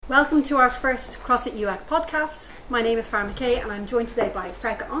Welcome to our first CrossFit UAC podcast. My name is Farah McKay and I'm joined today by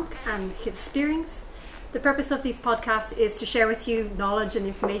Frauke Onk and Gitte Spearings. The purpose of these podcasts is to share with you knowledge and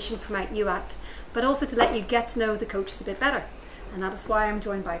information from out UACT, but also to let you get to know the coaches a bit better. And that is why I'm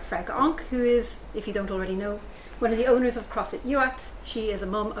joined by Frauke Onk, who is, if you don't already know, one of the owners of CrossFit UACT. She is a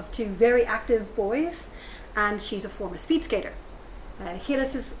mum of two very active boys and she's a former speed skater.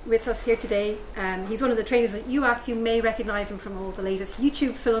 Gilles is with us here today. He's one of the trainers at UACT. You may recognise him from all the latest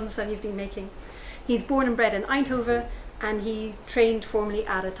YouTube films that he's been making. He's born and bred in Eindhoven and he trained formerly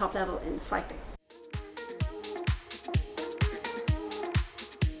at a top level in cycling.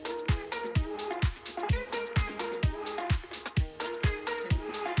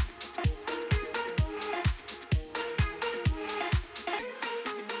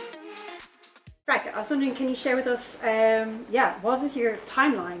 Frauke, I was wondering, can you share with us, what is your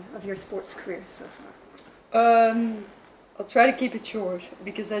timeline of your sports career so far? I'll try to keep it short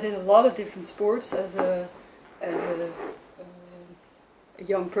because I did a lot of different sports as a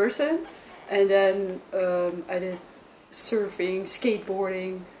young person, and then I did surfing,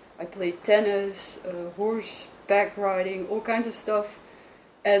 skateboarding, I played tennis, horseback riding, all kinds of stuff.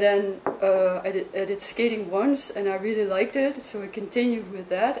 And then I did skating once and I really liked it, so I continued with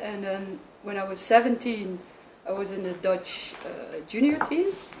that. And then when I was 17, I was in the Dutch junior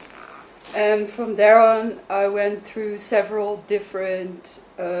team. And from there on, I went through several different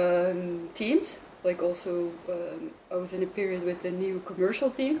teams. Like also, I was in a period with the new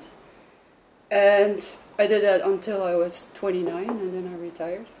commercial teams. And I did that until I was 29 and then I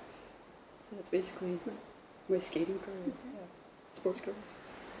retired. So that's basically my skating career, sports career.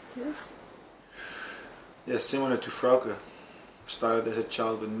 Yes. Yeah, similar to Frauke. Started as a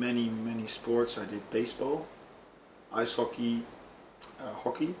child with many sports. I did baseball, ice hockey,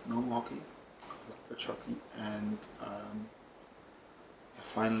 hockey, normal hockey, touch hockey, and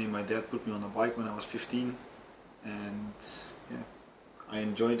finally my dad put me on a bike when I was 15, and I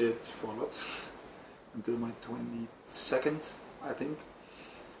enjoyed it for a lot until my 22nd, I think.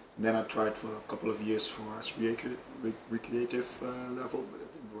 And then I tried for a couple of years for a recreative level, but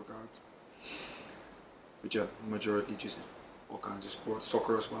it didn't work out. But yeah, majority just all kinds of sports,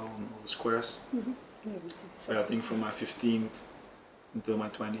 soccer as well, on all the squares. Mm-hmm. But I think from my 15th until my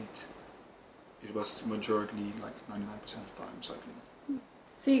 20th, it was majority, like 99% of the time, cycling.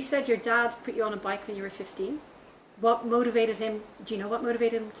 So you said your dad put you on a bike when you were 15. What motivated him? Do you know what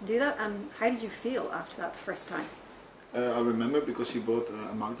motivated him to do that? And how did you feel after that first time? I remember because he bought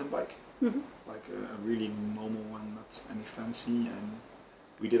a mountain bike, Mm-hmm. like a really normal one, not any fancy, and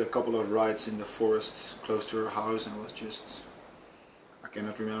we did a couple of rides in the forest close to our house, and it was just, I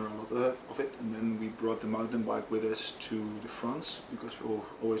cannot remember a lot of it. And then we brought the mountain bike with us to the France, because we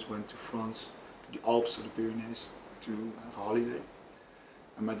always went to France, to the Alps or the Pyrenees, to have a holiday.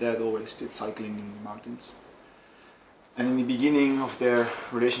 And my dad always did cycling in the mountains. And in the beginning of their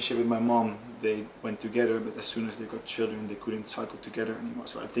relationship with my mom, they went together, but as soon as they got children, they couldn't cycle together anymore.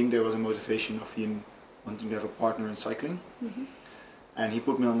 So I think there was a motivation of him wanting to have a partner in cycling. Mm-hmm. And he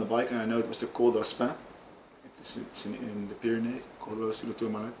put me on the bike, and I know it was the Col d'Aspin. It's in the Pyrenees, close to the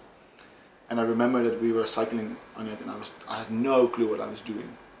Tourmalet. And I remember that we were cycling on it, and I had no clue what I was doing.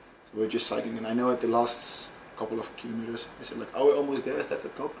 So we were just cycling, and I know at the last couple of kilometers, I said like, "Are we almost there? Is that the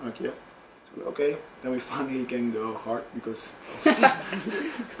top?" I'm like, "Yeah." So okay, then we finally can go hard because.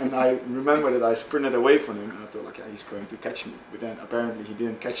 And I remember that I sprinted away from him, and I thought like, "Yeah, he's going to catch me." But then apparently he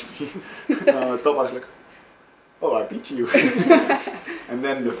didn't catch me. And on the top, I was like, "Oh, I beat you." And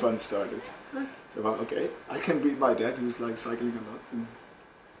then the fun started. So well, okay, I can beat my dad who's like cycling a lot, and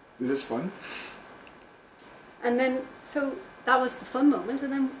this is fun. And then, so that was the fun moment.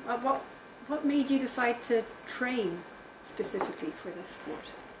 And then, what made you decide to train specifically for this sport?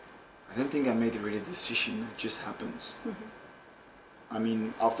 I don't think I made a really decision. It just happens. Mm-hmm. I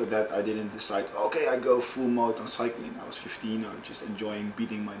mean, after that, I didn't decide. Okay, I go full mode on cycling. I was 15. I was just enjoying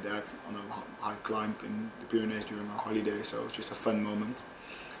beating my dad on a high climb in the Pyrenees during our holiday. So it was just a fun moment.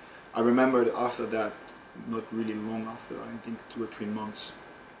 I remember that after that, not really long after, I think 2 or 3 months,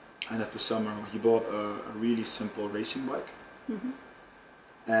 and at the summer, he bought a really simple racing bike. Mm-hmm.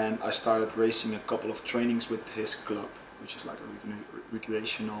 And I started racing a couple of trainings with his club, which is like a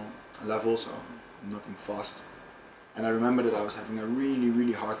recreational level, so nothing fast. And I remember that I was having a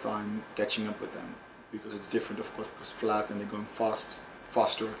really hard time catching up with them, because it's different, of course, because it's flat and they're going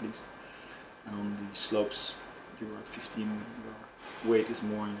faster at least. And on the slopes, you were at 15, your weight is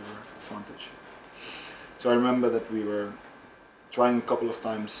more in your advantage. So I remember that we were trying a couple of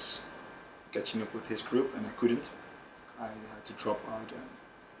times catching up with his group, and I couldn't. I had to drop out and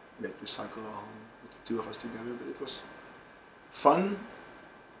we had to cycle home with the two of us together, but it was fun,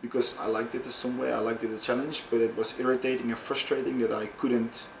 because I liked it in some way. I liked it a challenge, but it was irritating and frustrating that I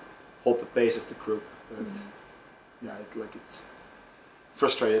couldn't hold the pace of the group. It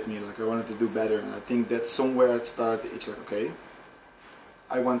frustrated me. Like I wanted to do better, and I think that somewhere it started. It's like, okay,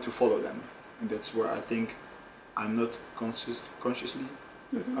 I want to follow them, and that's where I think I'm not consciously,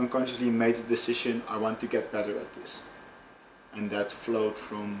 unconsciously made the decision. I want to get better at this, and that flowed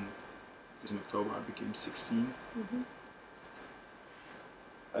from. Because in October I became 16.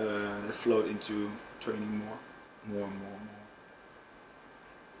 That flowed into training more,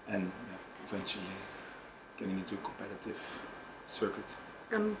 and eventually getting into a competitive circuit.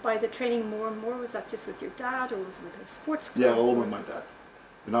 And by the training more and more, was that just with your dad or was it with a sports club? Yeah, all with my dad.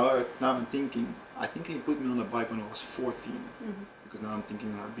 But now I'm thinking, I think he put me on a bike when I was 14. Because now I'm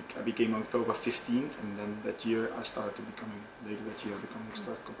thinking I became October 15th, and then that year I started to becoming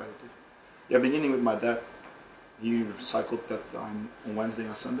start competitive. Yeah, beginning with my dad. He cycled that time on Wednesday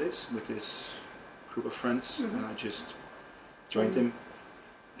and Sundays with his group of friends, and I just joined him,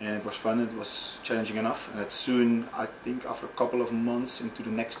 and it was fun. It was challenging enough, and it soon, I think, after a couple of months into the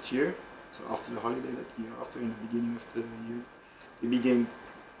next year, so after the holiday that year, after in the beginning of the year, it began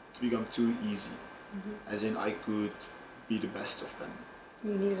to become too easy, as in I could be the best of them.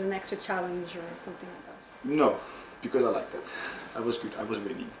 You needed an extra challenge or something like that? No, because I liked that. I was good. I was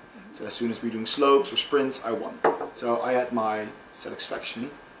winning. So as soon as we were doing slopes or sprints, I won. So I had my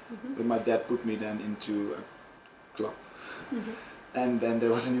satisfaction, but my dad put me then into a club. And then there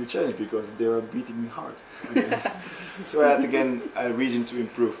was a new challenge because they were beating me hard. So I had again a reason to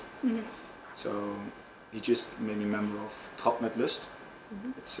improve. So he just made me member of Trap met Lust.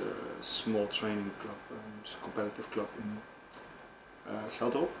 It's a small training club, competitive club in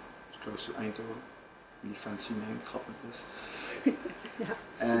Geldrop. It's close to Eindhoven. Really fancy name, Trap met Lust.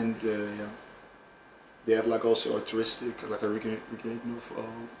 And they have like also a touristic, like a recreational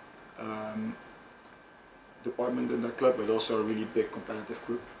department in that club, but also a really big competitive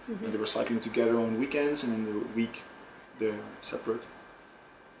group. And they were cycling together on weekends, and in the week they're separate.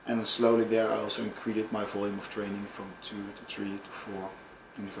 And slowly there I also increased my volume of training from 2 to 3 to 4,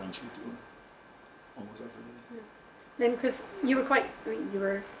 and eventually to almost every day. Then, Chris, you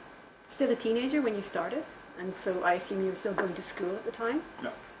were still a teenager when you started, and so I assume you were still going to school at the time.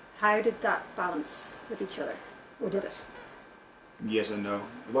 Yeah. How did that balance with each other, or did it? Yes and no.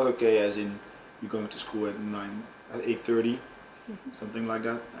 It was okay, as in you're going to school at 8:30, something like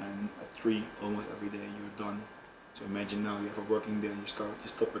that, and at 3 almost every day you're done. So imagine now you have a working day and you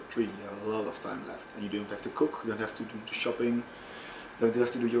stop at 3. You have a lot of time left, and you don't have to cook, you don't have to do the shopping, you don't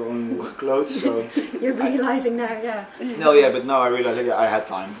have to do your own clothes. So you're realizing now, yeah. No, yeah, but now I realize I had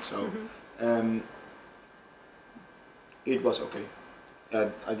time. So it was okay.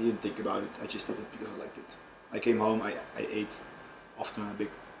 I didn't think about it. I just did it because I liked it. I came home. I ate often a big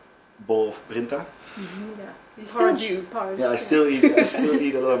bowl of Brinta. Yeah. You still do? Porridge, Yeah, I still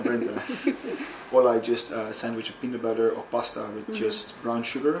eat a lot of Brinta. Or like just a sandwich of peanut butter or pasta with just brown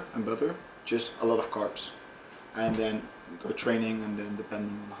sugar and butter. Just a lot of carbs. And then go training, and then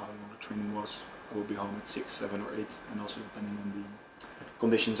depending on how long the training was, I would be home at 6, 7 or 8, and also depending on the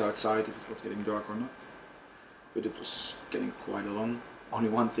conditions outside, if it was getting dark or not. But it was getting quite along. Only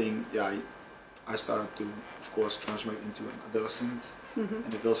one thing, I started to, of course, transform into an adolescent,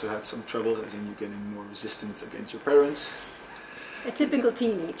 and it also had some trouble, as in you getting more resistance against your parents. A typical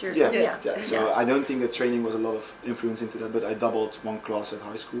teenager. Yeah. So I don't think that training was a lot of influence into that, but I doubled one class at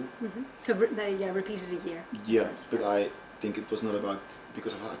high school. So repeated a year. Yeah, but I think it was not about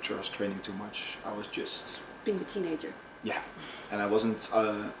because of I was training too much. I was just being a teenager. Yeah, and I wasn't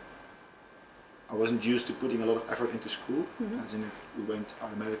used to putting a lot of effort into school, as in we went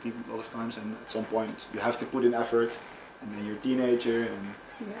automatically a lot of times, and at some point you have to put in effort, and then you're a teenager, and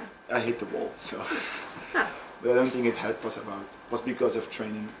I hit the wall. So, but I don't think it was because of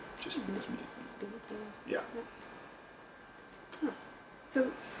training, just because me. Yeah.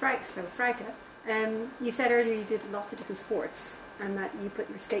 So Frauke, you said earlier you did lots of different sports, and that you put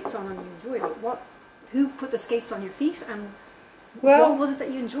your skates on and you enjoyed it. Who put the skates on your feet, and what was it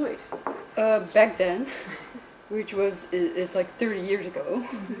that you enjoyed? Back then, which is like 30 years ago,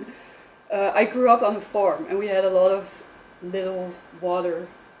 I grew up on a farm, and we had a lot of little water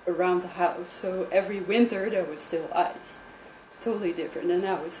around the house. So every winter there was still ice. It's totally different than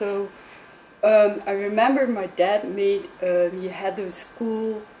now. So I remember my dad made. He had those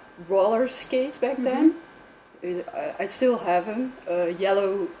cool roller skates back then. I still have them,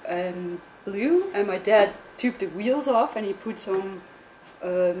 yellow and blue, and my dad took the wheels off and he put some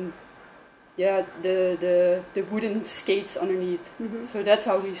the wooden skates underneath. So that's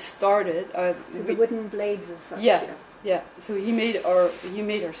how we started. So the wooden blades and such. Yeah. Yeah, so he made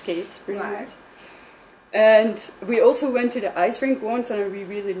our skates pretty Right. much. And we also went to the ice rink once, and we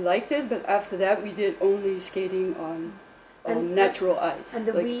really liked it. But after that, we did only skating on And- natural ice. And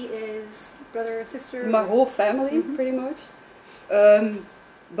the Like, we is brother or sister? my or- whole family, Mhm. pretty much.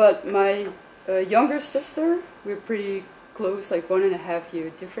 But my younger sister, we're pretty close, like 1.5 year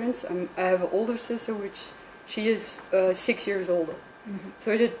difference. I have an older sister, which she is 6 years older. Mhm.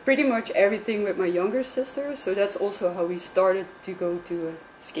 So I did pretty much everything with my younger sister. So that's also how we started to go to a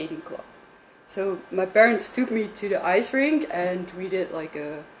skating club. So my parents took me to the ice rink, and we did like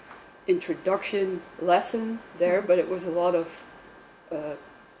a introduction lesson there. But it was a lot of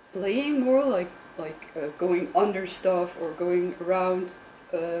playing, more like going under stuff or going around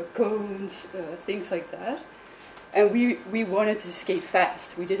cones, things like that. And we wanted to skate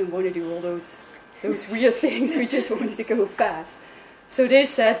fast. We didn't want to do all those weird things. We just wanted to go fast. So they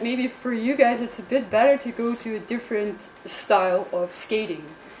said, maybe for you guys it's a bit better to go to a different style of skating.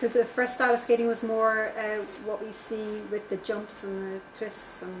 So the first style of skating was more what we see with the jumps and the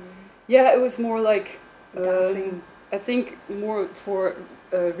twists and Yeah, it was more like, dancing. I think more for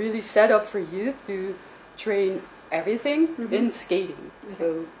really set up for youth to train everything Mhm. in skating. Okay.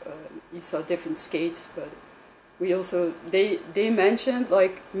 So you saw different skates, but we also, they mentioned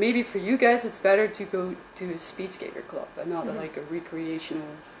like maybe for you guys it's better to go to a speed skater club and not Mhm. like a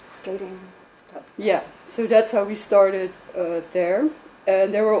recreational. Skating. Club. Yeah, so that's how we started there.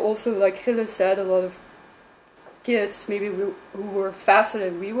 And there were also, like Hille said, a lot of kids maybe who were faster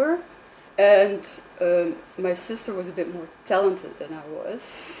than we were. And my sister was a bit more talented than I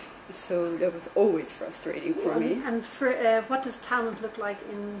was. So that was always frustrating for me. And for what does talent look like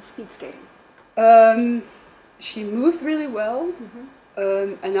in speed skating? She moved really well.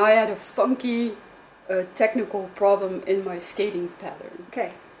 Mm-hmm. And I had a funky technical problem in my skating pattern.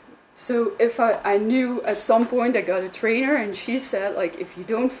 Okay. So if I knew at some point I got a trainer and she said like if you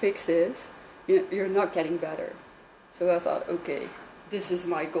don't fix this, you're not getting better. So I thought, okay, this is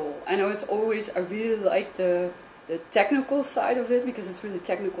my goal. And I really liked the technical side of it because it's really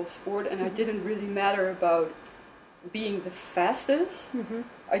technical sport, and I didn't really matter about being the fastest. Mm-hmm.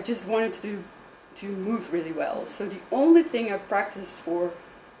 I just wanted to move really well. So the only thing I practiced for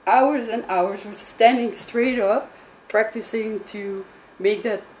hours and hours was standing straight up, practicing to make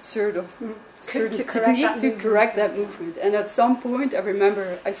that sort of certain To correct technique that to movement. correct that movement. And at some point,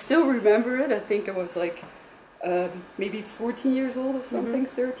 I still remember it. I think I was like maybe 14 years old or something,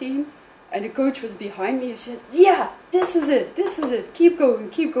 13. And the coach was behind me and said, "Yeah, this is it, keep going,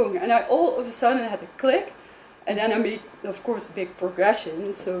 keep going." And I all of a sudden had a click. And then I made, of course, a big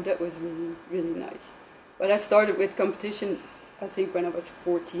progression. So that was really, really nice. But I started with competition, I think, when I was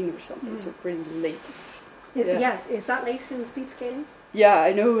 14 or something, so pretty late. Yeah. Yes, is that late in speed skating? Yeah,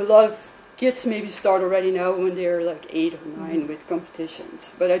 I know a lot of kids maybe start already now when they're like 8 or 9 with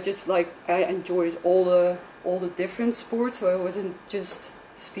competitions. But I enjoyed all the different sports, so I wasn't just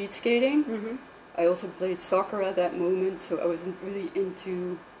speed skating. Mm-hmm. I also played soccer at that moment, so I wasn't really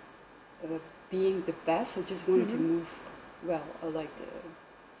into being the best. I just wanted to move well. I liked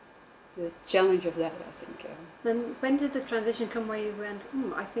the challenge of that, I think. And when did the transition come where you went,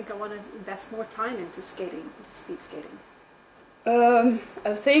 I think I want to invest more time into skating, into speed skating?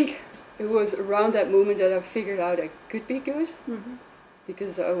 I think it was around that moment that I figured out I could be good, Mm-hmm.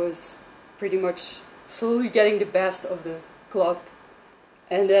 because I was pretty much slowly getting the best of the club.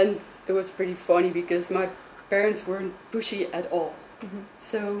 And then it was pretty funny because my parents weren't pushy at all. Mm-hmm.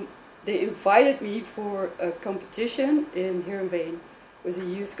 So they invited me for a competition in Heerenveen. It was a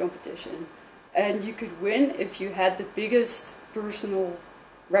youth competition. And you could win if you had the biggest personal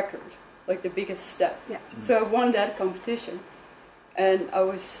record, like the biggest step. Yeah. So I won that competition. And I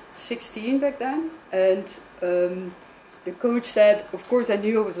was 16 back then. And the coach said, of course I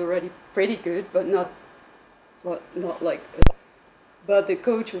knew I was already pretty good, but not like... But the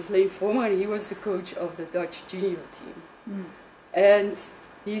coach was Leen Vroma, and he was the coach of the Dutch junior team. Mm. And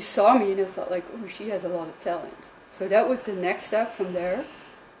he saw me and I thought like, oh, she has a lot of talent. So that was the next step from there.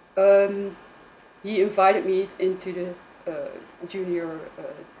 He invited me into the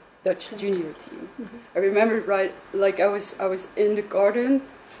Dutch junior team. Mm-hmm. I remember I was in the garden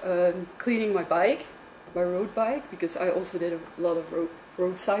cleaning my bike, my road bike, because I also did a lot of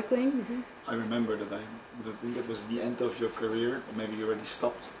road cycling. Mm-hmm. I remember that I think that was the end of your career, or maybe you already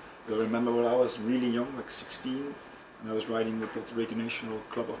stopped. But I remember when I was really young, like 16, and I was riding with that recreational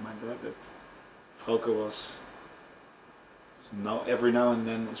club of my dad, that Frauke was every now and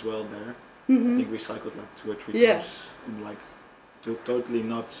then as well there. I think we cycled like 2 or 3 Yeah. times in like totally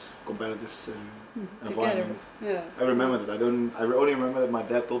not competitive Together. environment. Yeah. I remember that. I only remember that my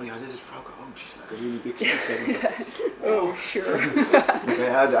dad told me, "Oh, this is Frauke. Oh, she's like a really big skater." Oh, sure. Okay,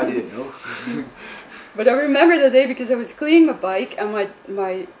 I didn't know. But I remember the day because I was cleaning my bike and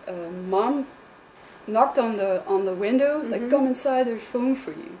my mom knocked on the window, like, "Come inside, there's phone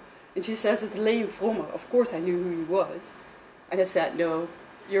for you." And she says it's Leen Vrommer. Of course I knew who he was. And I said, "No,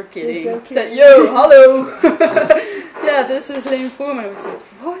 you're kidding." You're I joking. said, "Yo, hello." Yeah, this is Leen Vrommer. I was like,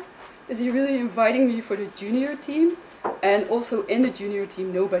 "What? Is he really inviting me for the junior team?" And also in the junior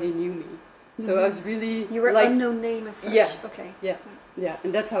team nobody knew me. So I was really You were like, unknown name as such. Yeah. Okay. yeah,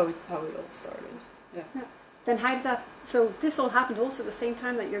 and that's how it all started. Yeah. Then how did that? So this all happened also at the same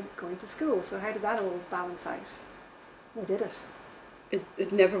time that you're going to school. So how did that all balance out? Or did it?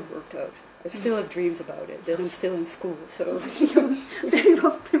 It never worked out. I still have dreams about it, that I'm still in school, so...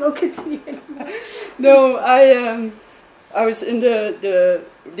 we won't continue anymore. No, I was in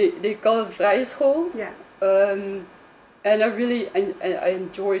they call it vrije school, Yeah. and I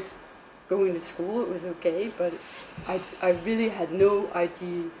enjoyed going to school. It was okay, but I really had no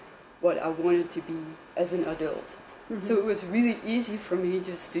idea what I wanted to be as an adult. So it was really easy for me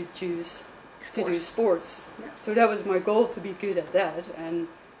just to choose to do sports. Yeah. So that was my goal, to be good at that. And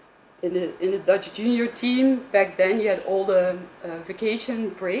in the Dutch junior team back then, you had all the vacation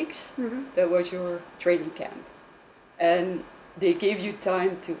breaks. That was your training camp, and they gave you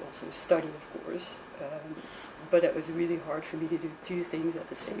time to also study, of course. But it was really hard for me to do two things at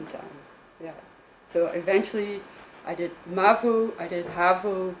the same time. Yeah. So eventually, I did MAVO, I did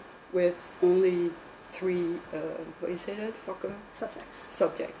HAVO with only 3 what do you say that?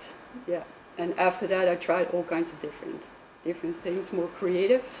 Subjects. Yeah. And after that, I tried all kinds of different things, more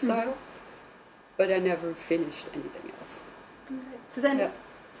creative style, but I never finished anything else. Okay.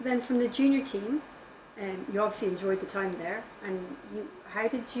 So then from the junior team, you obviously enjoyed the time there, and how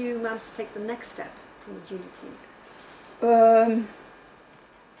did you manage to take the next step from the junior team?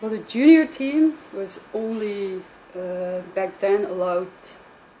 Well, the junior team was only back then allowed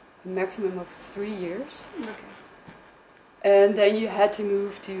a maximum of 3 years. Okay. And then you had to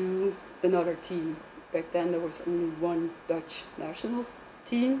move to another team. Back then there was only one Dutch national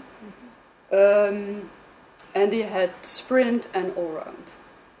team. And they had sprint and all-round.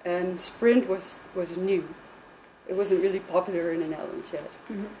 And sprint was new. It wasn't really popular in the Netherlands yet.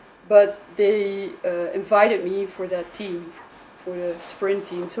 But they invited me for that team, for the sprint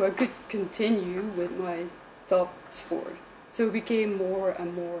team, so I could continue with my top sport. So it became more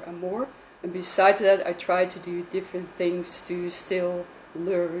and more and more. And besides that, I tried to do different things to still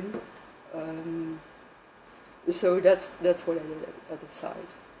learn. So that's what I did at the side.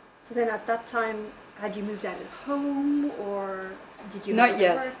 So then at that time, had you moved out of home, or did you? Not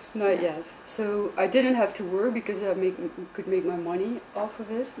yet. So I didn't have to work because I could make my money off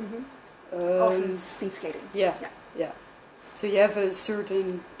of it. Off of speed skating. Yeah. So you have a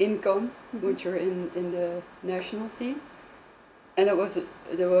certain income once you're in the national team. And that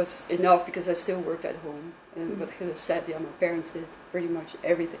was enough because I still worked at home. And what Gilles said, my parents did pretty much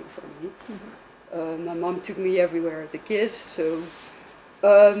everything for me. My mom took me everywhere as a kid, so...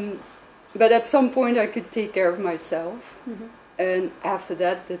 but at some point I could take care of myself. And after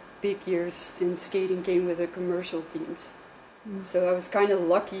that, the big years in skating came with the commercial teams. So I was kind of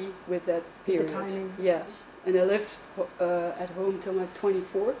lucky with that period. The timing. Yeah. And I lived at home till my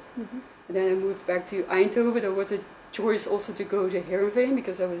 24th. And then I moved back to Eindhoven. There was a choice also to go to Heerenveen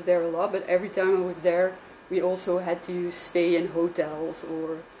because I was there a lot, but every time I was there we also had to stay in hotels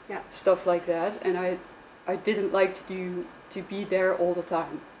or stuff like that, and I didn't like to be there all the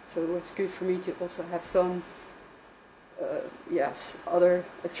time, so it was good for me to also have some other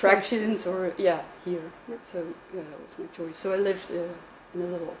attractions or here. So that was my choice. So I lived in a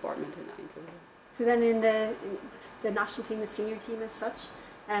little apartment in Eindhoven. So then in the national team, the senior team as such,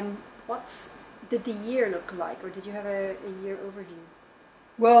 did the year look like, or did you have a year overview?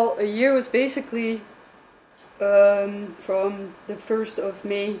 Well, a year was basically from the 1st of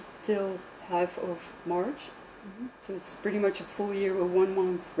May till half of March. So it's pretty much a full year with 1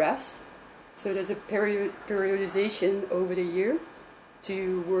 month rest. So there's a periodization over the year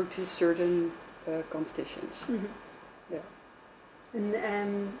to work to certain competitions. Yeah.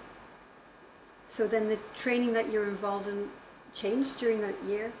 And so then the training that you're involved in changed during that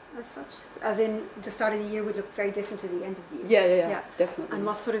year as such? As in the start of the year would look very different to the end of the year? Yeah, definitely. And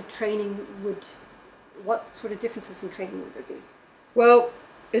what sort of differences in training would there be? Well,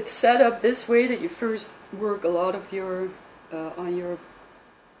 it's set up this way that you first work a lot of your on your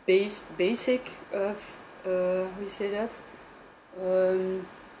basic how do you say that?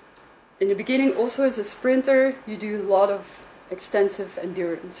 In the beginning, also as a sprinter, you do a lot of extensive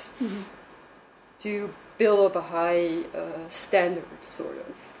endurance Mhm. to build up a high standard, sort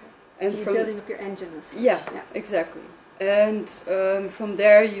of. And So you're from building up your engine as such. yeah, exactly. And from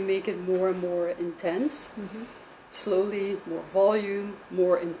there you make it more and more intense. Mhm. Slowly, more volume,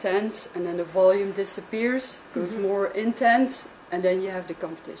 more intense, and then the volume disappears, goes Mhm. more intense, and then you have the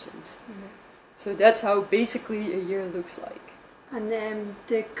competitions. Mhm. So that's how basically a year looks like. And then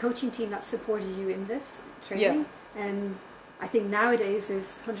the coaching team that supported you in this training, and I think nowadays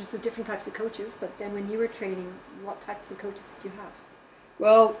there's hundreds of different types of coaches, but then when you were training, what types of coaches did you have?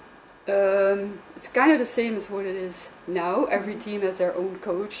 Well, it's kind of the same as what it is now. Every team has their own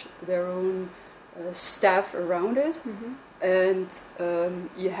coach, their own staff around it, Mm-hmm. and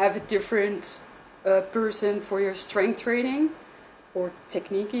you have a different person for your strength training or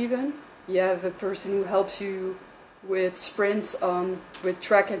technique even. You have a person who helps you with sprints with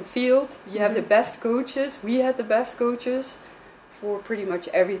track and field. You have the best coaches. We had the best coaches for pretty much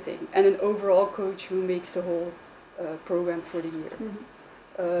everything, and an overall coach who makes the whole program for the year.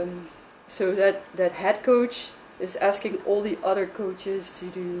 Mm-hmm. So that head coach is asking all the other coaches to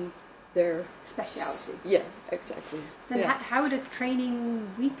do their Speciality. Yeah, exactly. Then Yeah. how would a training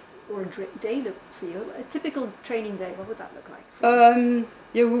week or day look for you? A typical training day, what would that look like for you?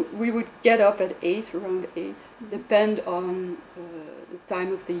 Yeah, we would get up at 8, around 8, depend on the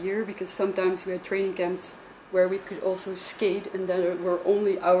time of the year, because sometimes we had training camps where we could also skate, and then there were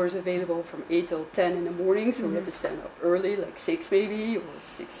only hours available from 8 till 10 in the morning, so we had to stand up early, like 6 maybe, or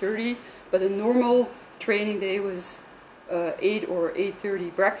 6:30. But a normal training day was 8 or 8:30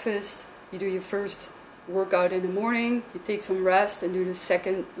 breakfast. You do your first workout in the morning, you take some rest and do the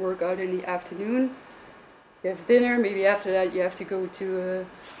second workout in the afternoon. You have dinner, maybe after that you have to go to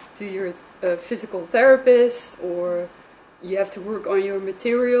your physical therapist, or you have to work on your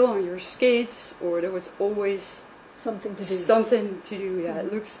material, on your skates, or there was always Something to do. something to do. Yeah,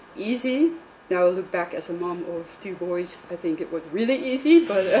 it looks easy. Now I look back as a mom of 2 boys, I think it was really easy,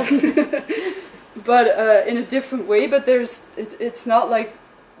 but but in a different way. But it's not like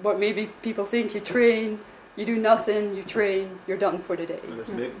what maybe people think. You train, you do nothing, you train, you're done for the day.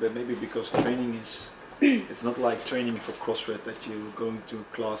 But maybe because training is, it's not like training for CrossFit that you go into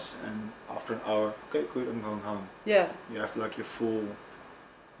class and after an hour, okay, good, I'm going home. Yeah, You have like your full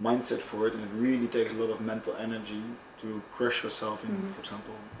mindset for it, and it really takes a lot of mental energy to crush yourself in, for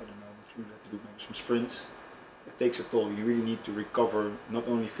example, I don't know, what you have to do, maybe some sprints. It takes a toll. You really need to recover, not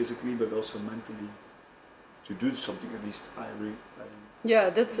only physically but also mentally, to do something. At least I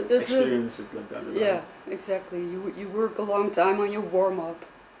yeah, that's experience it like that. yeah, exactly. You work a long time on your warm up.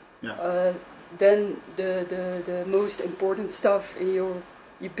 Yeah. Then the most important stuff in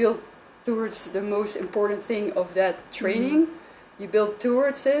you build towards the most important thing of that training. You build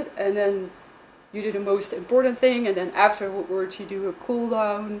towards it, and then you do the most important thing, and then afterwards you do a cool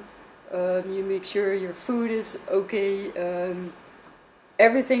down. You make sure your food is okay.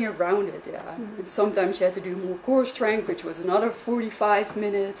 Everything around it, yeah. And sometimes you had to do more core strength, which was another 45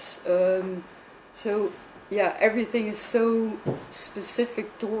 minutes. So yeah, everything is so specific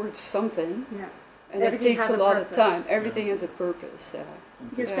towards something, Yeah. and it Everything takes has a a lot purpose. of time. Everything has a purpose, yeah.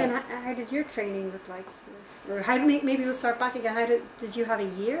 Because Yeah. then, how did your training look like? Or how did maybe we'll start back again. How did you have a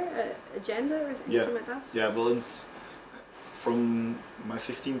year agenda or anything like that? Yeah, well, from my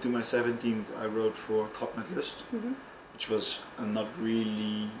 15th to my 17th, I rode for Trapmetlust, which was a not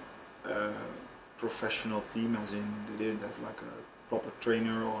really professional team, as in they didn't have like a proper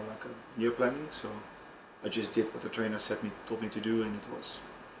trainer or like a year planning. So I just did what the trainer told me to do, and it was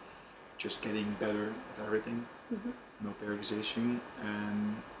just getting better at everything. No periodization.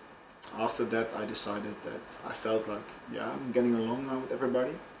 And after that, I decided that I felt like, yeah, I'm getting along now with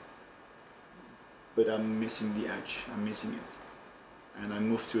everybody, but I'm missing the edge. I'm missing it. And I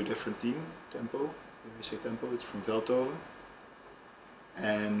moved to a different team, Tempo. If you say Tempo, it's from Veldhoven.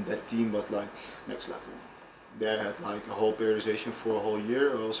 And that team was like next level. They had like a whole periodization for a whole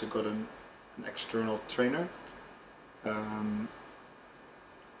year. I also got an external trainer, Jan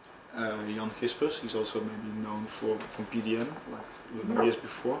Gispers. He's also maybe known from PDM, like years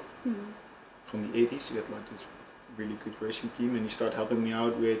before, from the 80s. He had like this really good racing team, and he started helping me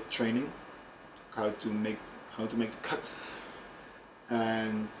out with training, how to make the cut.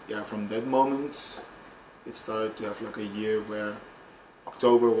 And yeah, from that moment, it started to have like a year where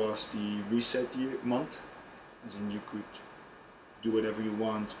October was the reset month, as in you could do whatever you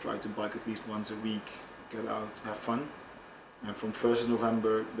want, try to bike at least once a week, get out, have fun. And from 1st of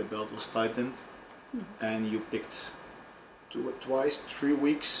November the belt was tightened, and you picked 3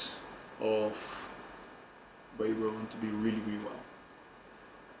 weeks of where you were going to be really, really well.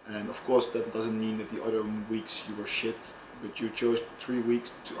 And of course, that doesn't mean that the other weeks you were shit, but you chose 3 weeks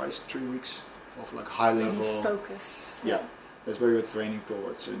to ice 3 weeks of like high Really level. focused. Yeah, that's where you're training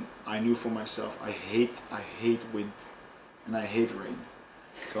towards. And I knew for myself, I hate wind, and I hate rain.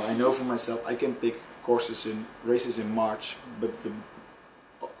 So I know for myself, I can take courses in races in March, but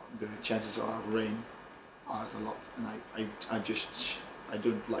the chances of rain are a lot, and I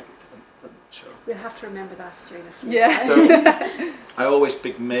don't like it that much. So. We'll have to remember that during the season. Yeah. So I always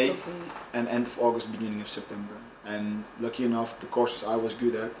pick May and end of August, beginning of September. And lucky enough, the courses I was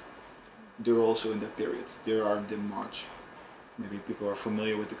good at, they were also in that period. They aren't in March. Maybe people are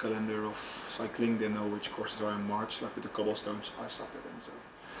familiar with the calendar of cycling, they know which courses are in March, like with the cobblestones, I sucked at them. So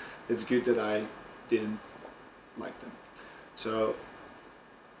it's good that I didn't like them. So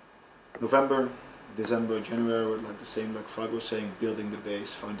November, December, January were like the same, like Frank was saying, building the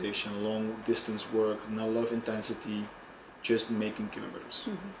base, foundation, long distance work, not a lot of intensity, just making kilometers.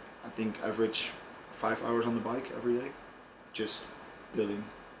 I think average 5 hours on the bike every day, just building.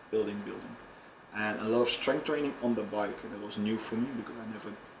 And a lot of strength training on the bike. That was new for me because I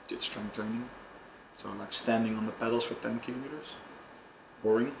never did strength training. So like standing on the pedals for 10 kilometers,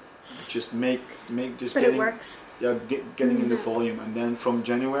 boring. Just but it works. Yeah, getting in the volume. And then from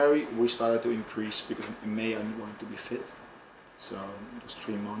January we started to increase, because in May I wanted to be fit. So it was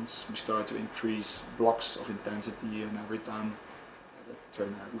 3 months. We started to increase blocks of intensity, and every time the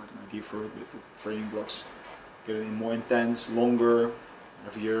trainer had like an idea for it, but the training blocks getting more intense, longer,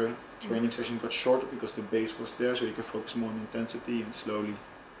 heavier. Training session got shorter because the base was there, so you can focus more on intensity, and slowly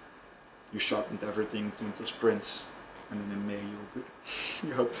you sharpened everything into sprints, and then in May you were good.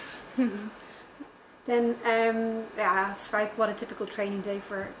 You hope. Then I asked Frank what a typical training day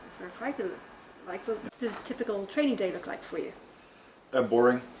for Frank would look like. What does a typical training day look like for you?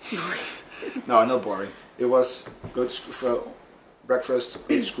 Boring. No, not boring. It was go to school for breakfast,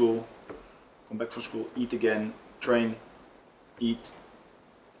 go to school, come back from school, eat again, train, eat,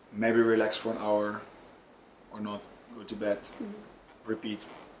 maybe relax for an hour or not, go to bed, repeat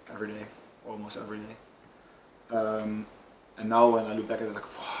every day, almost every day. And now when I look back at it, like,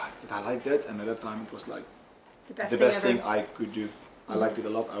 wow, did I like that? And at that time it was like the best thing I could do. I liked it a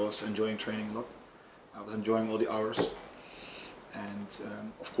lot. I was enjoying training a lot. I was enjoying all the hours. And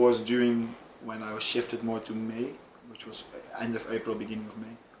of course, during when I was shifted more to May, which was end of April, beginning of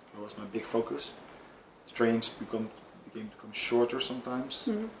May, that was my big focus. The trainings became to become shorter sometimes.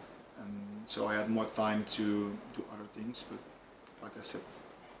 And so I had more time to do other things, but like I said,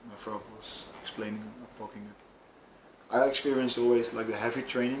 my frog was explaining, not talking. I experienced always like the heavy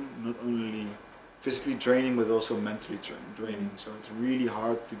training, not only physically training but also mentally training. So it's really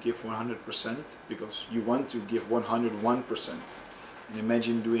hard to give 100% because you want to give 101%. And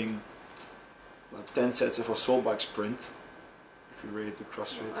imagine doing like 10 sets of a soul bike sprint if you're ready to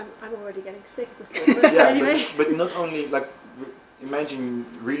CrossFit. I'm already getting sick before. Yeah, anyway. but not only like. Imagine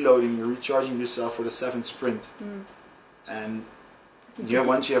reloading, recharging yourself for the 7th sprint, and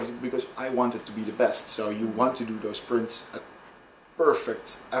once you have, because I wanted to be the best, so you want to do those sprints at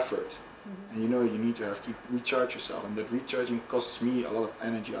perfect effort, and you need to have to recharge yourself, and that recharging costs me a lot of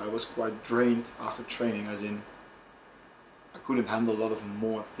energy. I was quite drained after training, as in I couldn't handle a lot of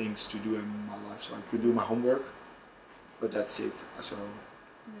more things to do in my life, so I could do my homework, but that's it. So.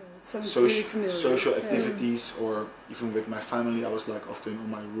 Social activities, or even with my family, I was like often on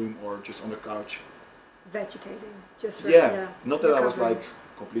my room or just on the couch. Vegetating, just not that I was like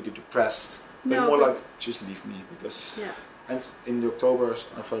completely depressed, but more like just leave me, because and in the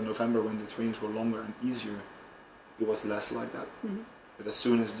November when the trainings were longer and easier, it was less like that. But as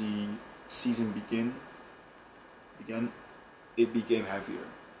soon as the season began, it became heavier.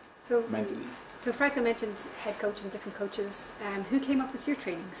 So mentally. So Frank mentioned head coach and different coaches. Who came up with your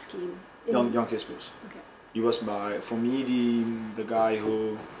training scheme? Jan Kispels. Okay. He was for me the guy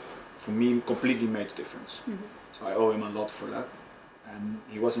who, for me, completely made the difference. So I owe him a lot for that. And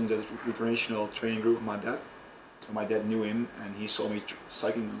he was in the recreational training group with my dad. So my dad knew him, and he saw me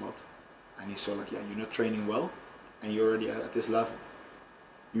cycling a lot. And he saw like, yeah, you're not training well, and you're already at this level.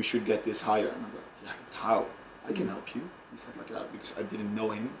 You should get this higher. And I'm like, yeah, how? I can help you. He said like, yeah, because I didn't know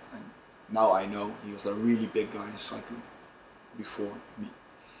him. And now I know he was a really big guy in cycling before me,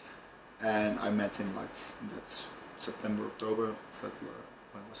 and I met him like in that September, October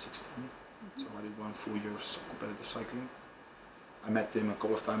when I was 16. So I did 1 full year of competitive cycling. I met him a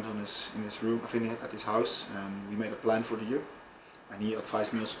couple of times in his room, at his house, and we made a plan for the year. And he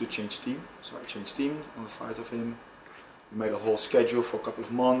advised me also to change team, so I changed team on advice of him. We made a whole schedule for a couple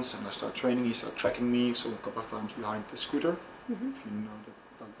of months, and I started training. He started tracking me, so a couple of times behind the scooter. If you know that.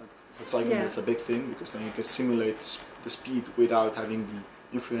 For cycling, that's a big thing, because then you can simulate the speed without having the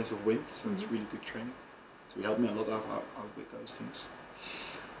influence of wind, so it's really good training. So he helped me a lot out with those things.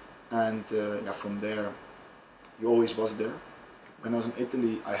 And from there, he always was there. When I was in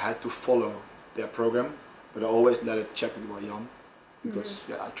Italy, I had to follow their program, but I always let it check with Jan, because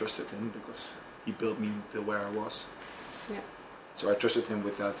I trusted him, because he built me to where I was. Yeah. So I trusted him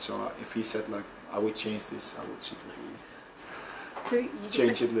with that. So if he said like I would change this, I would secretly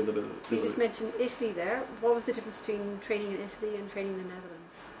change it a little bit. So you just mentioned Italy there. What was the difference between training in Italy and training in the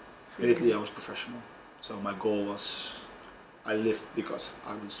Netherlands? In Italy, I was professional. So my goal was, I lived because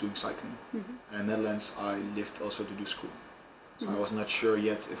I was doing cycling. And in the Netherlands, I lived also to do school. So I was not sure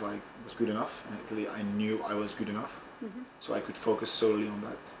yet if I was good enough. In Italy, I knew I was good enough. So I could focus solely on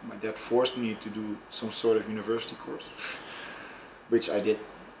that. My dad forced me to do some sort of university course, which I did,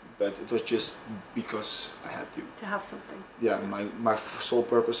 but it was just because I had to. To have something. Yeah, my sole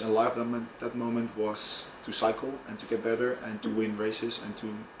purpose in life that moment was to cycle and to get better and to win races and to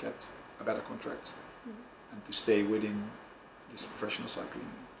get a better contract and to stay within this professional cycling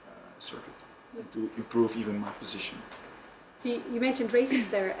circuit and to improve even my position. So you mentioned races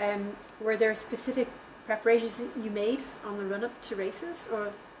there. Were there specific preparations you made on the run-up to races,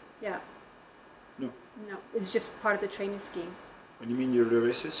 or No. No, it's just part of the training scheme. When you mean your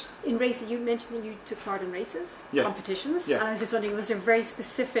races? In races, you mentioned that you took part in races, competitions, Yeah. and I was just wondering, was there very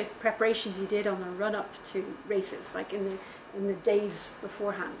specific preparations you did on the run-up to races, like in the days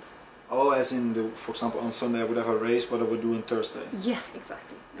beforehand? Oh, as in, for example, on Sunday I would have a race, what I would do on Thursday. Yeah,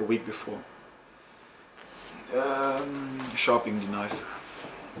 exactly. The week before. Sharpening the knife,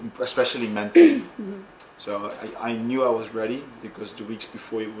 especially mentally. So I knew I was ready, because the weeks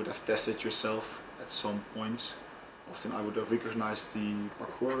before you would have tested yourself at some points. Often I would have recognized the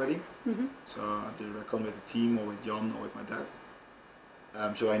parcours already. So I did a recon with the team or with Jan or with my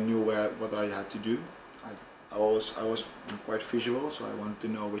dad. So I knew what I had to do. I was quite visual, so I wanted to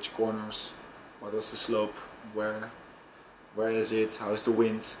know which corners, what was the slope, where is it, how is the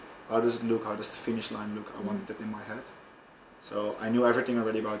wind, how does it look, how does the finish line look. I wanted that in my head. So I knew everything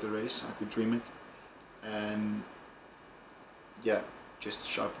already about the race, I could dream it. And just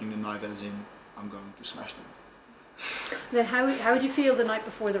sharpening the knife as in, I'm going to smash them. Then how would you feel the night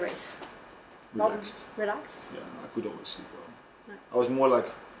before the race? Relaxed. Relaxed? Yeah, I could always sleep well. Right. I was more like,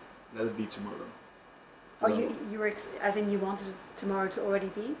 let it be tomorrow. Oh, you were, as in you wanted tomorrow to already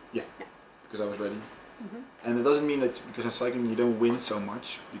be? Yeah, because I was ready. And it doesn't mean that because in cycling you don't win so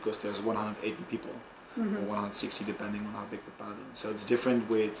much, because there's 180 people, or 160 depending on how big the peloton is. So it's different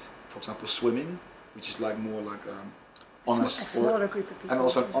with, for example, swimming, which is like more like honest a sport, smaller group of people. and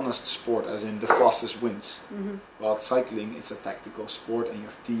also an honest sport, as in the fastest wins. While cycling, it's a tactical sport, and you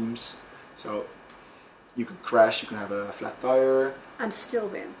have teams, so you can crash, you can have a flat tire, and still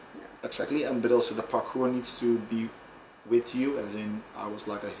win. exactly. And but also the parkour needs to be with you, as in I was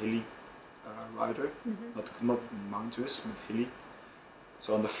like a hilly rider, not mountainous, but hilly.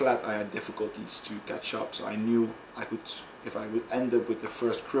 So on the flat I had difficulties to catch up, so I knew I could, if I would end up with the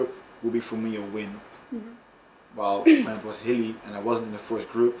first group, would be for me a win. While when it was hilly and I wasn't in the first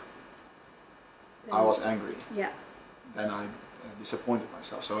group, Then I was angry. Yeah. Then I disappointed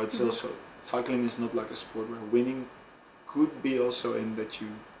myself. So it's also, cycling is not like a sport where winning could be also in that you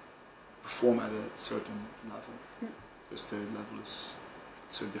perform at a certain level, because the level is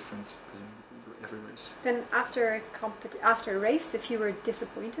so different as in every race. Then after a race, if you were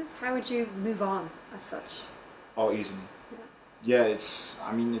disappointed, how would you move on as such? Oh, easily. Yeah, it's.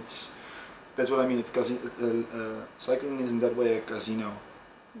 I mean, it's. That's what I mean. It's cycling is in that way a casino,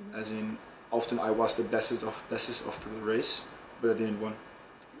 as in often I was the bestest of the race, but I didn't win,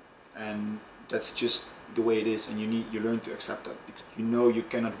 and that's just the way it is. And you learn to accept that, because you know you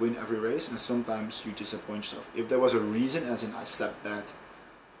cannot win every race, and sometimes you disappoint yourself. If there was a reason, as in I slept bad,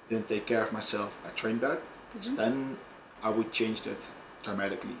 didn't take care of myself, I trained bad, then I would change that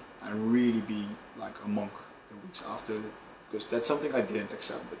dramatically and really be like a monk the weeks after, because that's something I didn't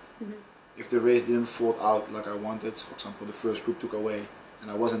accept. But if the race didn't fall out like I wanted, for example, the first group took away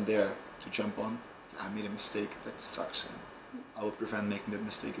and I wasn't there to jump on, I made a mistake, that sucks, and I will prevent making that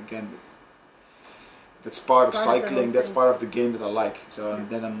mistake again. But that's part of cycling, that's part of the game that I like. So and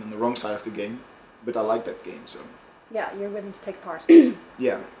then I'm on the wrong side of the game, but I like that game. So yeah, you're willing to take part.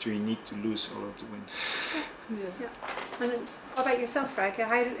 yeah, so you need to lose or to win. Yeah. And then, what about yourself, Frank?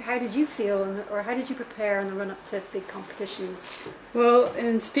 How did you feel, or how did you prepare on the run up to big competitions? Well,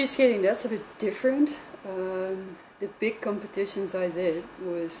 in speed skating that's a bit different. The big competitions I did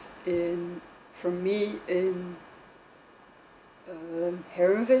was for me in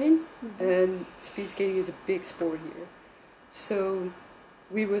Heerenveen, and speed skating is a big sport here. So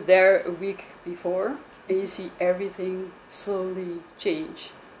we were there a week before and you see everything slowly change.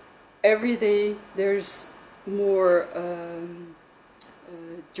 Every day there's more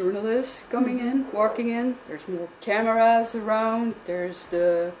journalists coming in, walking in. There's more cameras around. There's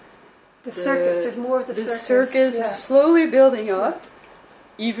the circus. There's more of the circus. The circus is slowly building up,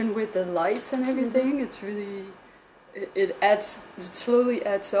 even with the lights and everything. It's really it slowly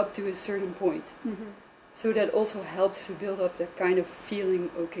adds up to a certain point. So that also helps to build up that kind of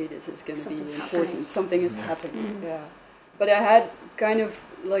feeling. Okay, this is going to be important. Something is happening. Yeah. But I had kind of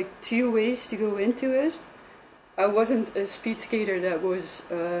like 2 ways to go into it. I wasn't a speed skater that was,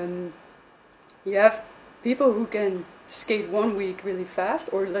 you have people who can skate 1 week really fast,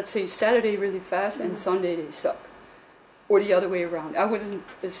 or let's say Saturday really fast and Sunday they suck. Or the other way around. I wasn't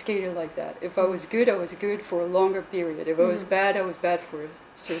a skater like that. If I was good for a longer period. If I was bad for a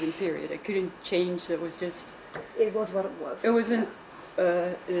certain period. I couldn't change, it was just... It was what it was. It wasn't,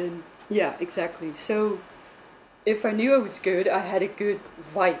 yeah, exactly. So, if I knew I was good, I had a good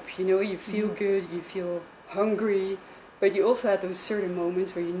vibe, you know, you feel good, you feel hungry, but you also had those certain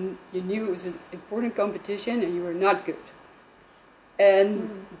moments where you knew it was an important competition and you were not good.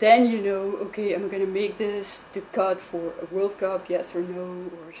 And then you know, okay, am I going to make this the cut for a World Cup, yes or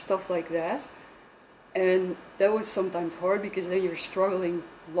no, or stuff like that. And that was sometimes hard because then you're struggling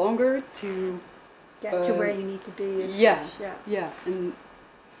longer to get to where you need to be. Yeah. And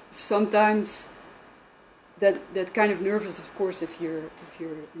sometimes that kind of nervous, of course, if you're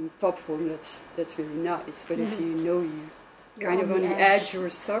in top form, that's really nice. But if you know you're kind of on the edge or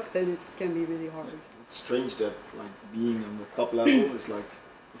suck, then it can be really hard. It's strange that like being on the top level is like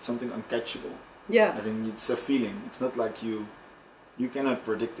it's something uncatchable. Yeah. I think it's a feeling. It's not like you cannot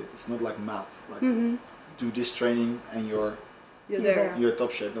predict it. It's not like math. Like do this training and you're there. You're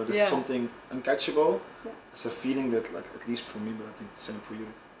top shape. No, there's something uncatchable. Yeah. It's a feeling that, like, at least for me, but I think the same for you.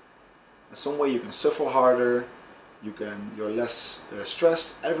 In some way you can suffer harder. You're less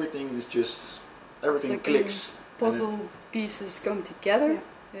stressed. Everything like clicks. Puzzle pieces come together.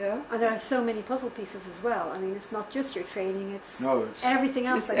 Yeah. And there are so many puzzle pieces as well. I mean, it's not just your training, it's everything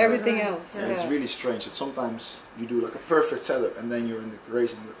else. It's everything else. Yeah. It's really strange. That sometimes you do like a perfect setup and then you're in the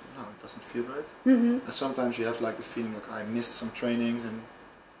race and no, it doesn't feel right. And sometimes you have like the feeling like I missed some trainings, and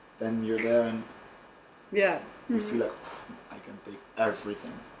then you're there and you feel like I can take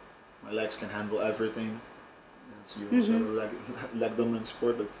everything. My legs can handle everything. So you also have a leg dominant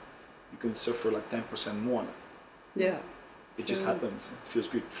sport, but you can suffer like 10% more. Yeah. It just happens. It feels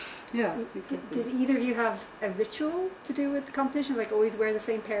good. Yeah. Exactly. Did either of you have a ritual to do with the competition, like always wear the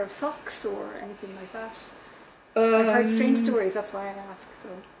same pair of socks or anything like that? I've heard strange stories. That's why I ask. So.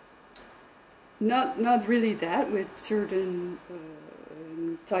 Not really that with certain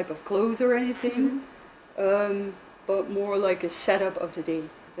type of clothes or anything, but more like a setup of the day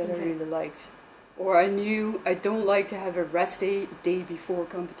that I really liked. Or I knew I don't like to have a rest day before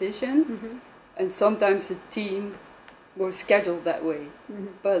competition, and sometimes the team was scheduled that way,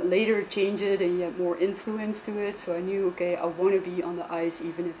 but later change it and you have more influence to it. So I knew, okay, I want to be on the ice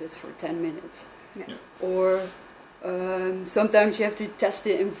even if it's for 10 minutes. Yeah. Or sometimes you have to test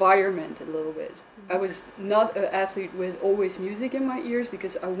the environment a little bit. I was not an athlete with always music in my ears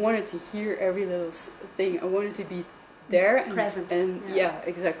because I wanted to hear every little thing. I wanted to be there and present. And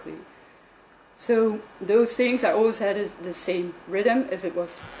exactly. So those things I always had the same rhythm if it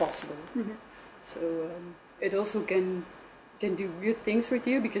was possible. So it also can do weird things with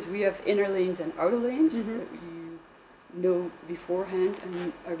you because we have inner lanes and outer lanes that you know beforehand.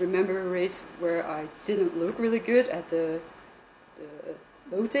 And I remember a race where I didn't look really good at the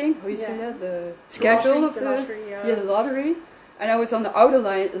loting, how you say that? The schedule of the lottery. And I was on the outer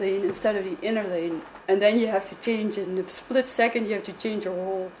lane instead of the inner lane. And then you have to change it in a split second. You have to change your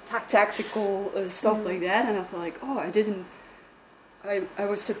whole tactical stuff like that. And I felt like, oh, I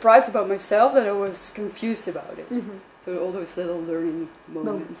was surprised about myself that I was confused about it. So all those little learning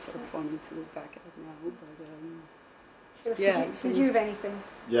moments are funny to look back at now. But did you have anything?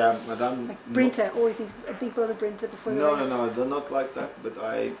 Yeah, Madame. Like Brinta, always a big bowl of Brinta before the race? No, they're not like that. But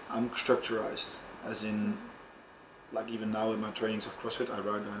I'm structurized, as in, like even now with my trainings of CrossFit, I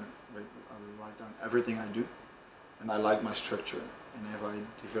write down everything I do, and I like my structure. And if I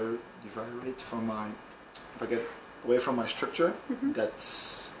deviate from if I get away from my structure,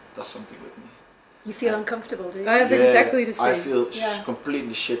 does something with me. You feel uncomfortable, do you? I have exactly the same. I feel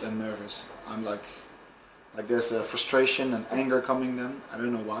completely shit and nervous. I'm like there's a frustration and anger coming then. I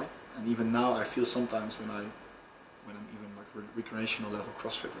don't know why. And even now I feel sometimes when I'm even like recreational level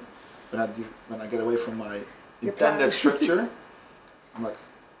CrossFit, when I get away from my intended structure,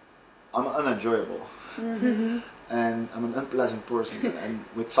 I'm unenjoyable. and I'm an unpleasant person. And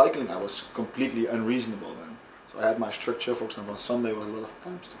with cycling, I was completely unreasonable then. So I had my structure. For example, on Sunday was a lot of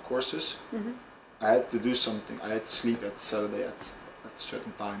times to courses. Mm-hmm. I had to do something. I had to sleep at Saturday at a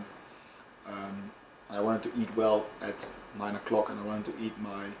certain time. I wanted to eat well at 9 o'clock, and I wanted to eat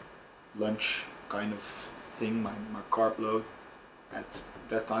my lunch kind of thing, my carb load at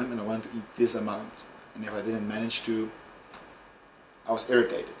that time, and I wanted to eat this amount. And if I didn't manage to, I was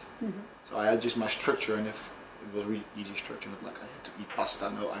irritated. Mm-hmm. So I had just my structure, and if it was really easy structure, not like I had to eat pasta.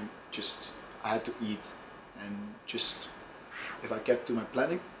 No, I had to eat, and just if I kept to my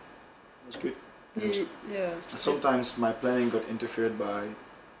planning, it was good. Yeah. Sometimes my planning got interfered by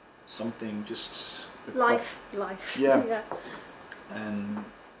something just Life. Yeah. Yeah. And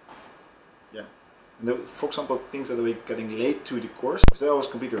yeah. And for example, things that were getting late to the course, because I was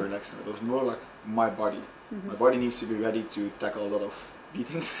completely relaxed. It was more like my body. Mm-hmm. My body needs to be ready to tackle a lot of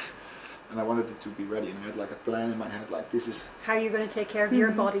beatings, and I wanted it to be ready. And I had like a plan in my head, like this is How are you going to take care of your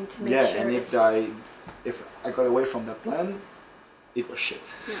body to make yeah. sure? And if I got away from that plan, it was shit.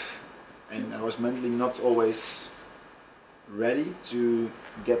 Yeah. And I was mentally not always ready to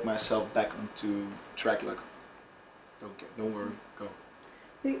get myself back onto track. Like, don't worry, go.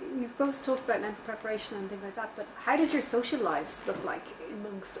 So you've both talked about mental preparation and things like that, but how did your social lives look like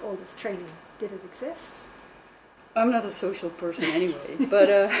amongst all this training? Did it exist? I'm not a social person anyway, but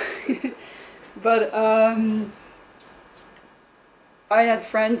I had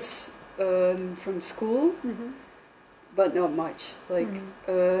friends from school, Mm-hmm. but not much. Like,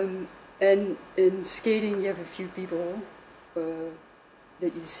 and in skating, you have a few people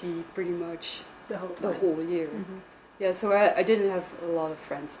that you see pretty much The whole time. the whole year. Mm-hmm. Yeah, so I didn't have a lot of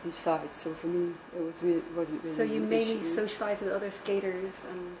friends besides. So for me, wasn't really. So you an mainly issue. socialise with other skaters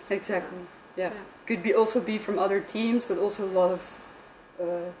and Exactly. Yeah. Yeah. Could be also be from other teams, but also a lot of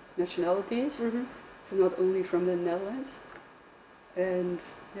nationalities. Mm-hmm. So not only from the Netherlands. And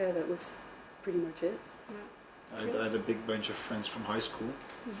yeah, that was pretty much it. I had a big bunch of friends from high school.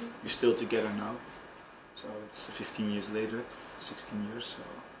 Mm-hmm. We're still together now, so it's 15 years later, 16 years. So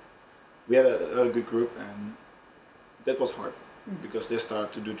we had a good group, and that was hard because they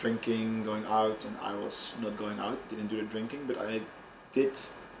started to do drinking, going out, and I was not going out, didn't do the drinking, but I did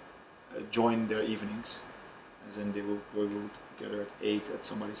join their evenings, as in we would gather at 8 at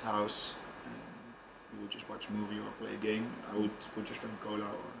somebody's house, and we would just watch a movie or play a game. I would just drink cola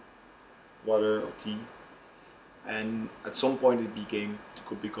or water or tea. And at some point it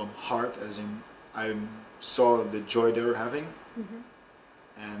could become hard, as in I saw the joy they were having,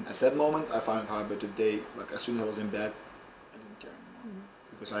 and at that moment I found it hard. But the day, like as soon as I was in bed, I didn't care anymore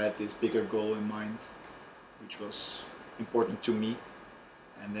because I had this bigger goal in mind, which was important to me.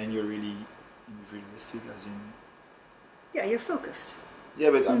 And then you're really individualistic, as in Yeah, you're focused. yeah.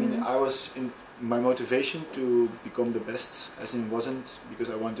 But I mean, I was in my motivation to become the best, as in wasn't because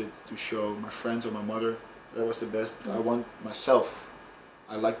I wanted to show my friends or my mother that I was the best. But I want myself.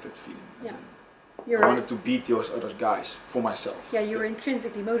 I liked that feeling. As Yeah. in, I wanted to beat those other guys for myself. Yeah, you were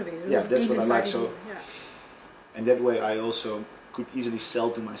intrinsically motivated. It Yeah, was that's deep what I like, inside of so- you. Yeah. And that way I also could easily sell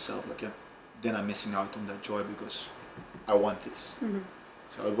to myself, like, yeah, then I'm missing out on that joy because I want this. Mm-hmm.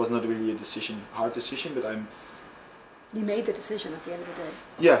 So it was not really a hard decision, but You made the decision at the end of the day.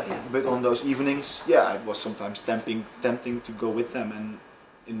 yeah, Yeah. but on those evenings, yeah, it was sometimes tempting to go with them. And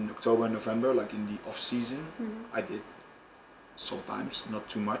in October and November, like in the off season, I did sometimes, not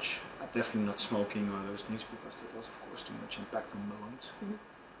too much. Definitely not smoking or those things because that was, of course, too much impact on the lungs.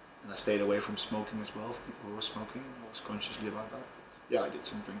 And I stayed away from smoking as well. For people who were smoking, I was consciously about that. Yeah, I did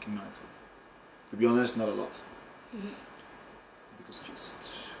some drinking nights. But to be honest, not a lot. Because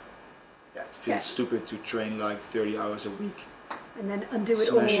it feels stupid to train like 30 hours a week. And then undo it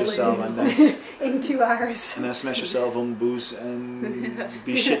Smash all yourself in, and then in 2 hours. and then smash yourself on booze and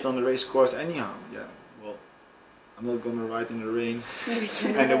be shit on the race course anyhow. Yeah, well, I'm not gonna ride in the rain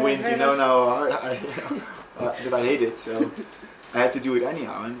and the wind. You know now how hard that I hate it. So I had to do it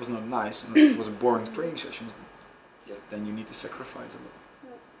anyhow, and it was not nice. And it was a boring training session. Yeah, then you need to sacrifice a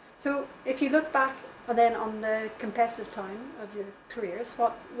lot. So if you look back then on the competitive time of your careers,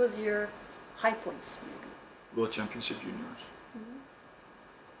 what was your high points maybe? World Championship Juniors.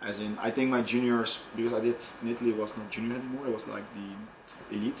 As in, I think my juniors, because I did in Italy, it was not junior anymore. It was like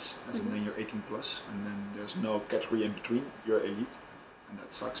the elites, as in then you're 18 plus, and then there's no category in between. You're elite, and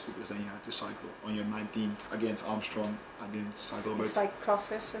that sucks because then you have to cycle on your 19 against Armstrong. I didn't cycle, It's but like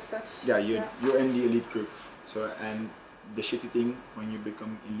CrossFit as such. yeah, you're in the elite group. So, and the shitty thing when you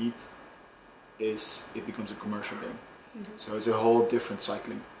become elite is it becomes a commercial game. So it's a whole different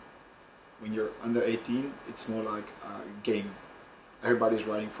cycling. When you're under 18, it's more like a game. everybody's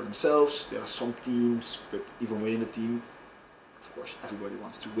riding for themselves. There are some teams, but even within the team, of course, everybody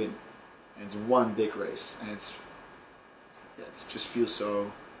wants to win. And it's one big race, and it just feels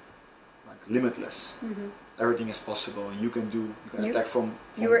so like limitless. Everything is possible, and you can attack from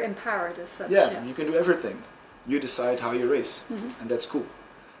You were empowered as such. yeah, you can do everything. You decide how you race, and that's cool.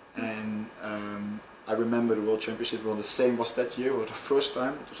 And I remember the World Championship was that year, was the first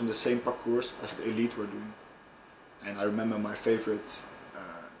time it was on the same parcours as the elite were doing. And I remember my favorite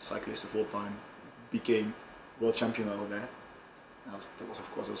cyclist of all time became world champion over there. That was of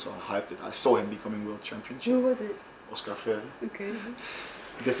course also hype that I saw him becoming world champion. Who was it? Oscar Freire. Okay.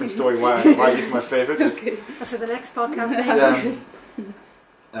 Different story why he's my favorite. Okay. So the next podcast.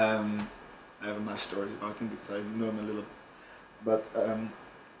 I have nice stories about him because I know him a little. But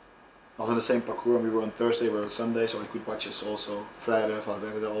I was on the same parcours, and we were on Thursday, we were on Sunday, so I could watch us also. Freire,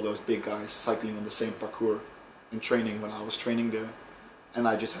 Valverde, all those big guys cycling on the same parcours in training when I was training there. And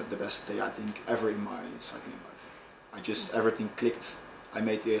I just had the best day I think ever in my cycling life. Everything clicked. I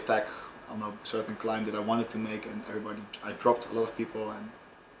made the attack on a certain climb that I wanted to make, and I dropped a lot of people, and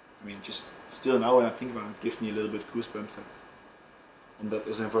I mean, just still now when I think about it, it gives me a little bit goosebumps. And that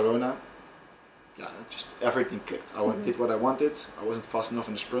was in Verona. Yeah, just everything clicked. I did what I wanted. I wasn't fast enough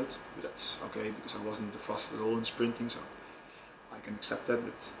in the sprint, but that's okay because I wasn't the fastest at all in sprinting, so I can accept that.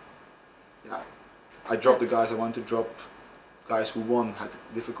 But yeah, I dropped the guys I wanted to drop. Guys who won had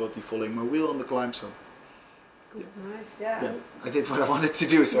difficulty following my wheel on the climb, so Cool. Nice. Yeah. I did what I wanted to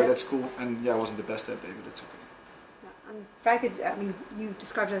do, so that's cool. And yeah, I wasn't the best that day, but that's okay. And Frank, I mean, you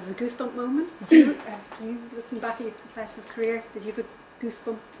described it as a goosebump moment. Did you looking back at your competitive career, did you have a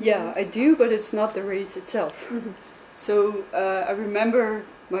goosebump? Yeah, I do, but it's not the race itself. So I remember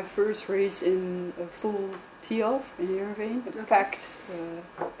my first race in a full tee-off in Heerenveen, a packed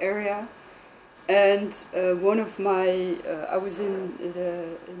area. And one of my, I was in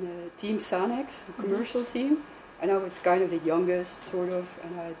a team Sanex, a commercial team, and I was kind of the youngest, sort of,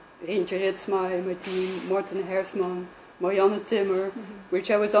 and I had Rintje Ritsma in my team, Martin Hersman, Marianne Timmer,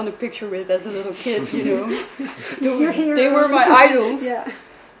 which I was on a picture with as a little kid, you know. They were my idols. Yeah.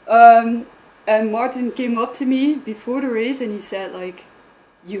 And Martin came up to me before the race and he said, like,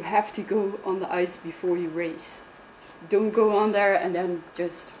 you have to go on the ice before you race. Don't go on there and then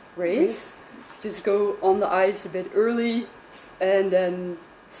just race. Just go on the ice a bit early and then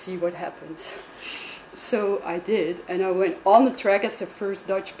see what happens. So I did, and I went on the track as the first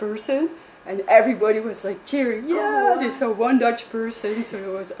Dutch person, and everybody was like cheering, yeah, they saw one Dutch person, so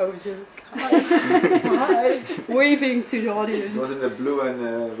I was just hi, waving to the audience. It was in the blue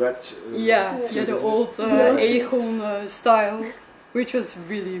and red. The old Egon style, which was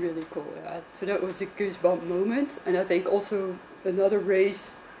really, really cool. Yeah. So that was a goosebump moment, and I think also another race,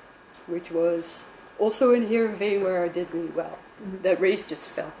 which was also in Heerenveen where I did really well. That race just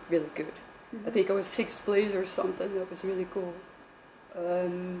felt really good. I think I was 6th place or something. That was really cool.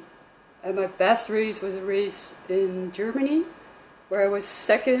 And my best race was a race in Germany where I was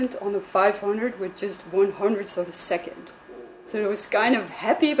 2nd on the 500 with just 100ths of a second. So I was kind of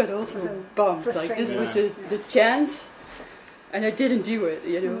happy but also bummed. Like this was the chance and I didn't do it,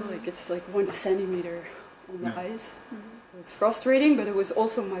 you know, like it's like 1 centimeter on the ice. It was frustrating, but it was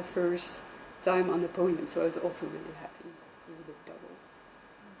also my first time on the podium, so I was also really happy. It was a bit double.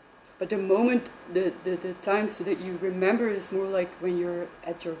 But the moment, the times that you remember is more like when you're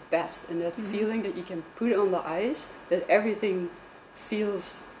at your best, and that feeling that you can put on the ice, that everything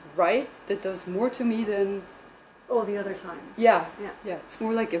feels right, that does more to me than all the other times. Yeah, it's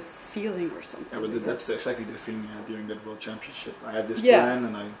more like a feeling or something. Yeah, but that's exactly the feeling I had during that World Championship. I had this plan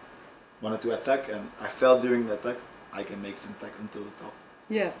and I wanted to attack, and I felt during the attack I can make an attack until the top.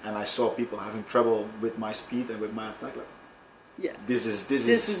 Yeah. And I saw people having trouble with my speed and with my attack. Like, this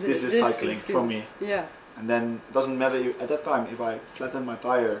is cycling for me. Yeah. And then it doesn't matter at that time if I flattened my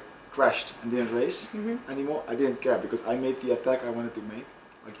tire, crashed and didn't race anymore. I didn't care because I made the attack I wanted to make.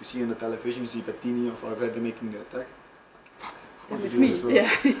 Like you see on the television, you see Bettini or Valverde making the attack. Fuck, I want to do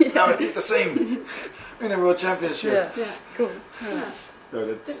this. Now I did the same in a World Championship. Yeah. Cool. So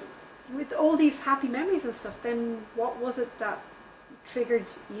that's. With all these happy memories and stuff, then what was it that triggered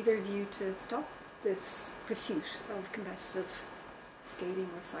either of you to stop this pursuit of competitive skating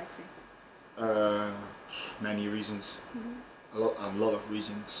or cycling? Many reasons. A lot of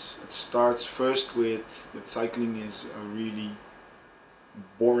reasons. It starts first with that cycling is a really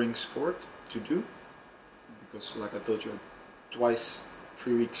boring sport to do because, like I told you,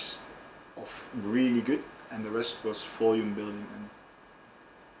 3 weeks of really good and the rest was volume building. And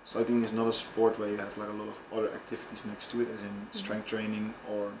cycling is not a sport where you have like a lot of other activities next to it, as in strength training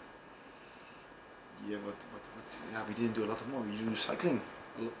or yeah, yeah, we didn't do a lot more. We do cycling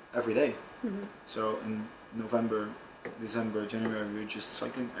every day. Mm-hmm. So in November, December, January, we were just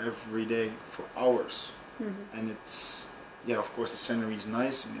cycling every day for hours. Mm-hmm. And it's, yeah, of course the scenery is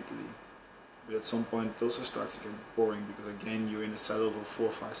nice in Italy, but at some point it also starts to get boring because again you're in the saddle for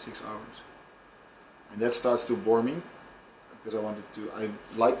 4, 5, 6 hours. And that starts to bore me because I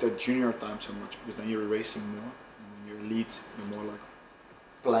like the junior time so much because then you're racing more. And when you're elite, you're more like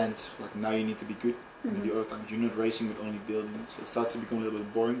planned, like now you need to be good. And Mm-hmm. the other times you're not racing but only building. So it starts to become a little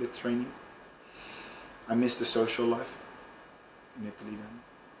bit boring, the training. I miss the social life in Italy then.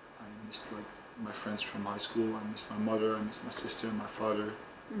 I missed like my friends from high school, I missed my mother, I missed my sister, my father.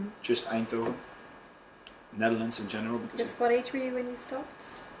 Mm-hmm. Just Eindhoven. Netherlands in general because Just what age were you when you stopped?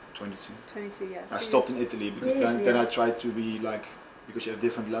 22. 22, yes. I stopped in Italy because Yes, then yeah. I tried to be like, because you have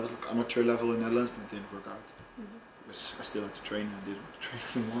different levels, like amateur level in Netherlands, but it didn't work out. Mm-hmm. Because I still had to train and I didn't want to train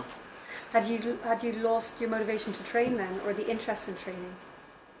anymore. Had you lost your motivation to train then, or the interest in training?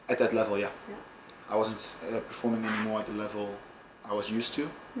 At that level, yeah. Yeah. I wasn't performing anymore at the level I was used to,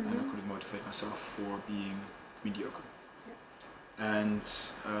 and I Mm-hmm. couldn't motivate myself for being mediocre. Yeah. And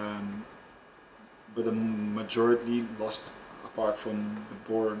but the majority lost, apart from the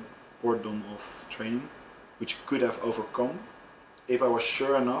boredom of training, which could have overcome if I was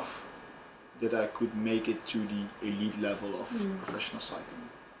sure enough that I could make it to the elite level of professional cycling.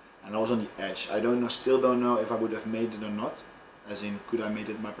 And I was on the edge. I still don't know if I would have made it or not, as in could I made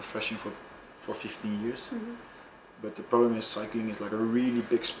it my profession for 15 years. Mm-hmm. But the problem is cycling is like a really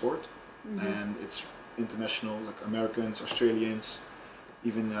big sport, Mm-hmm. and it's international, like Americans, Australians,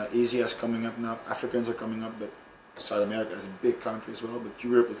 even Asia is coming up now, Africans are coming up, but South America is a big country as well, but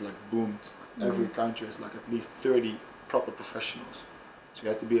Europe is like boomed. Like every country has like at least 30 proper professionals. So you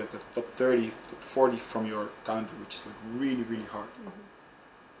have to be like the top 30, top 40 from your country, which is like really, really hard.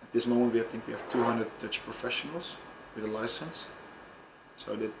 Mm-hmm. At this moment I think we have 200 Dutch professionals with a license.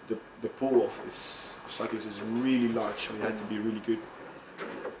 So the pool of cyclists is really large, so you have to be really good.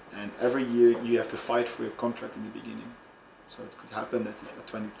 And every year you have to fight for your contract in the beginning. So it could happen that at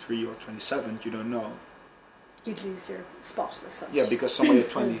 23 or 27, you don't know. You'd lose your spot as such. Yeah, because somebody at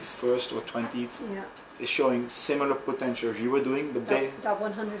 21st or 20th Yeah. is showing similar potential as you were doing, but That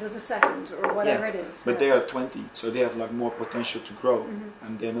 100 of a second or whatever it is. but yeah. they are 20, so they have like more potential to grow, Mm-hmm.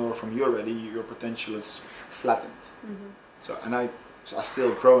 and they know from you already your potential is flattened. Mm-hmm. So I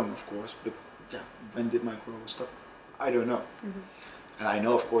still growing, of course, but yeah, when did my growth stop? I don't know. Mm-hmm. And I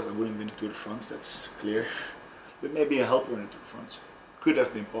know, of course, I wouldn't win the Tour de France, that's clear. But maybe a helper in the Tour de France could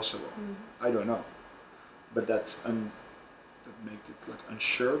have been possible. Mm-hmm. I don't know. But that made it like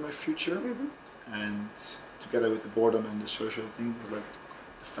unsure my future. Mm-hmm. And together with the boredom and the social thing, was like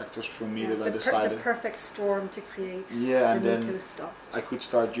the factors for me that I the decided. perfect storm to create Yeah, and the need then to stop. I could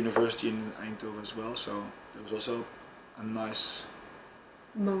start university in Eindhoven as well, so it was also a nice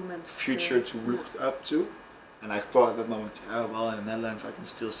Moment. future to look up to. And I thought at that moment, oh well, in the Netherlands I can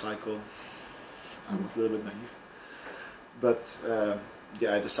still cycle. I was a little bit naive. But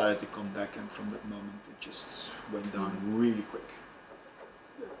yeah, I decided to come back, and from that moment it just went down really quick.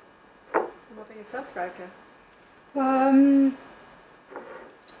 What about yourself, Frauke?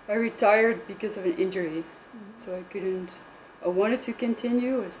 I retired because of an injury, Mm-hmm. so I couldn't. I wanted to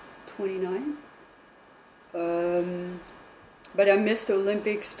continue. I was 29, but I missed the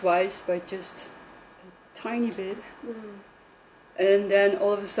Olympics twice by just a tiny bit. Mm. And then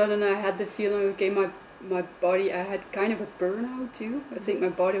all of a sudden I had the feeling, okay, my body, I had kind of a burnout too. I think my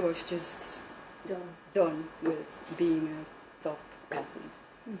body was just done with being a top athlete.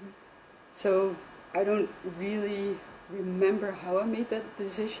 Mm-hmm. So I don't really remember how I made that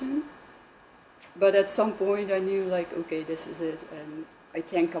decision. But at some point I knew, like, okay, this is it, and I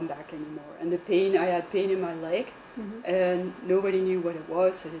can't come back anymore. And the pain, I had pain in my leg, Mm-hmm. and nobody knew what it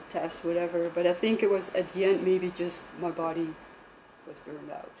was, I did tests, whatever. But I think it was at the end maybe just my body was burned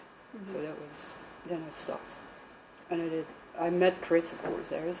out. Mm-hmm. So that was, then I stopped. And I met Chris, of course,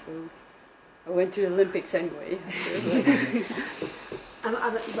 there, so I went to the Olympics anyway.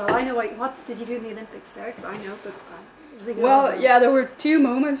 Well, I know what did you do in the Olympics there? Because I know, but well, yeah, there were two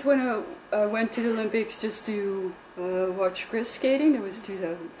moments when I went to the Olympics just to watch Chris skating. It was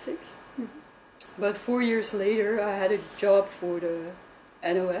 2006. Mhm. But 4 years later, I had a job for the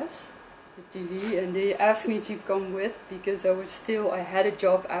NOS, the TV, and they asked me to come with because I had a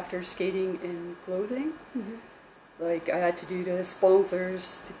job after skating in clothing. Mm-hmm. Like, I had to do the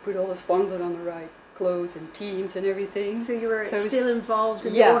sponsors, to put all the sponsors on the right clothes and teams and everything. So you were So still involved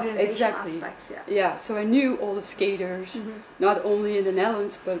in yeah, the organization exactly. aspects, yeah. Yeah, so I knew all the skaters, Mm-hmm. not only in the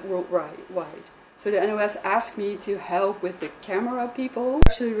Netherlands but worldwide. So the NOS asked me to help with the camera people,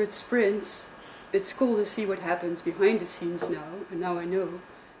 especially with sprints. it's cool to see what happens behind the scenes now, and now I know,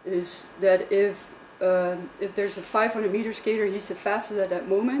 is that if there's a 500 meter skater, he's the fastest at that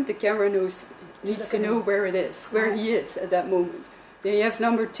moment, the camera needs to know where it is, where he is at that moment. Then you have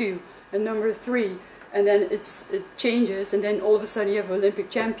number 2 and number 3, and then it changes, and then all of a sudden you have Olympic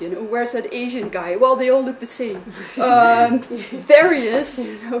champion. Oh, where's that Asian guy? Well, they all look the same. There he is,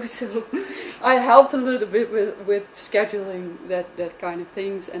 you know. So I helped a little bit with scheduling that kind of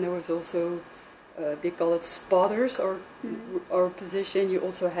things, and there was also they call it spotters or position. You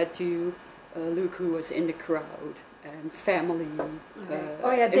also had to look who was in the crowd and family.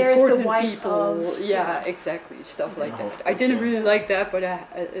 Okay. There's the important wife people. of. Yeah, exactly, stuff like that. I didn't really like that, but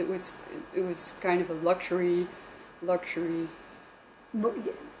it was kind of a luxury.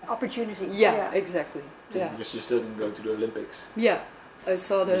 Opportunity. Yeah, exactly. Yeah, Because you still can go to the Olympics. yeah. I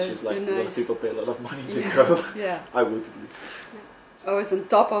saw Which is like the a lot of nice. people pay a lot of money to go. Yeah, I would at least. I was on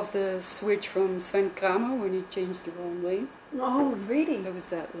top of the switch from Sven Kramer when he changed the wrong lane. Oh, really? That was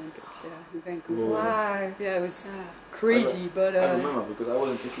that Olympics, yeah, in Vancouver. Whoa. Wow. Yeah, it was crazy, but I remember because I was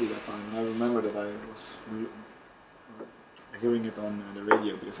in Italy that time, and I remember that I was hearing it on the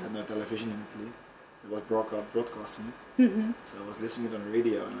radio because I had no television in Italy. It was broadcasting it, mhm. so I was listening to it on the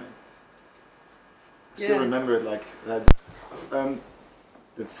radio, and I Yeah. still remember it like that.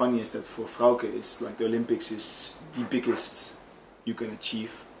 The funny is that for Frauke, is like the Olympics is the biggest you can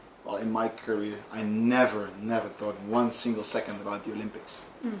achieve. Well, in my career, I never thought one single second about the Olympics.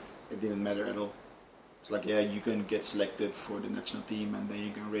 It didn't matter at all. It's like, yeah, you can get selected for the national team and then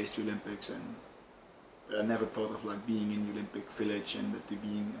you can race to Olympics, but I never thought of like being in the Olympic village and that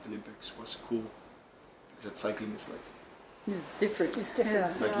being at the Olympics was cool. Because that cycling is like, It's different. It's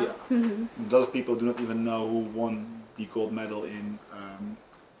different. Yeah. like yeah, Mhm. a lot of people do not even know who won the gold medal in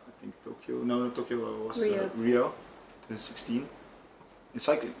I think Tokyo. No, not Tokyo. It was Rio, 2016 in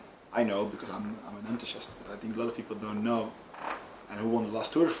cycling. I know because I'm an enthusiast, but I think a lot of people don't know. And who won the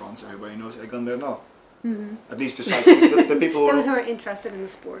last Tour de France? Everybody knows Egan Bernal. Mhm. At least the cycling, the people Those who, who are interested in the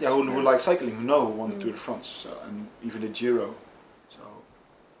sport. yeah, who like cycling, who know who won the Tour de France, so, and even the Giro. So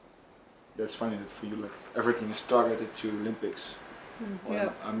that's funny that for you, like everything is targeted to Olympics. Well, Yeah.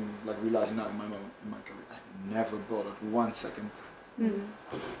 I'm like realizing now in my career, I never bothered 1 second Mhm.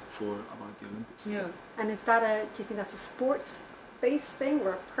 for about the Olympics. Yeah. And is that do you think that's a sport-based thing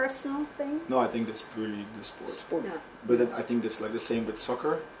or a personal thing? No, I think that's purely the sport. Sport. Yeah. But then I think that's like the same with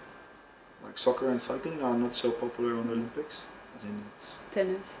soccer. Like soccer and cycling are not so popular on the Olympics. As in it's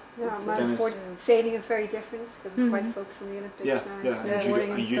Tennis. Yeah, It's my tennis. sport. Sailing is very different because it's quite Mhm. focused on the Olympics yeah, now. yeah. Yeah.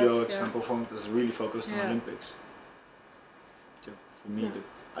 Snowboarding And and judo stuff, example from is really focused on Yeah. Olympics. Yeah, for me,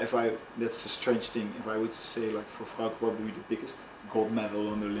 Yeah. that's a strange thing. If I would say like for Frauke, what would be the biggest gold medal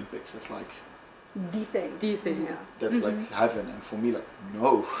on the Olympics? That's like The thing. The thing. Yeah. that's like Mhm. heaven. And for me, like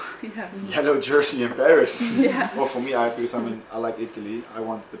no, Yeah. yellow jersey in Paris. Yeah. Or for me, because I like Italy, I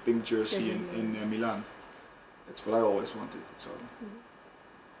want the pink jersey in Milan. That's what I always wanted. So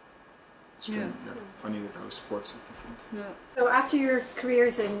it's strange, yeah. Funny that how sports are different. Yeah. So after your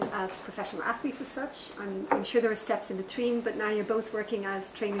careers as professional athletes as such, I'm sure there were steps in between, but now you're both working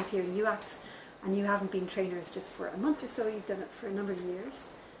as trainers here in UACT, and you haven't been trainers just for a month or so, you've done it for a number of years.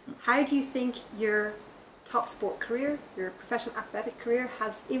 How do you think your top sport career, your professional athletic career,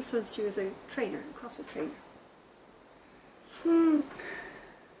 has influenced you as a trainer, a CrossFit trainer?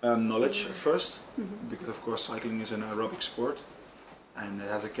 Knowledge at first, because of course cycling is an aerobic sport, and it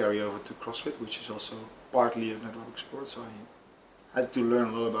has a carryover to CrossFit, which is also partly an aerobic sport. So I had to learn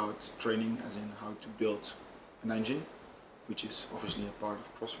a lot about training, as in how to build an engine, which is obviously a part of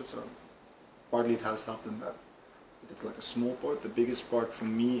CrossFit. So partly it has helped in that. But it's like a small part. The biggest part for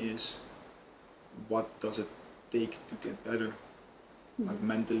me is what does it take to get better, like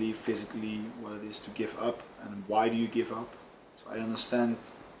mentally, physically, what it is to give up, and why do you give up. So I understand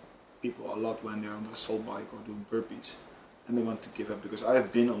people a lot when they're on the assault bike or doing burpees and they want to give up, because I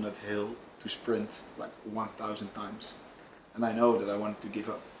have been on that hill to sprint like 1,000 times and I know that I want to give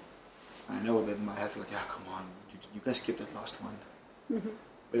up. I know that in my head like, yeah, come on, you can skip that last one.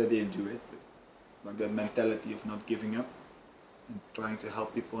 But I didn't do it. But like that mentality of not giving up and trying to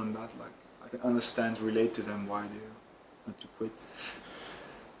help people in that, like I can understand, relate to them why they want to quit.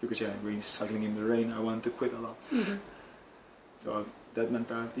 Because yeah, really cycling in the rain, I want to quit a lot. So that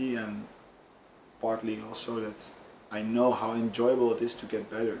mentality, and partly also that I know how enjoyable it is to get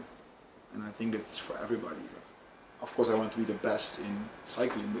better, and I think that it's for everybody. Of course I want to be the best in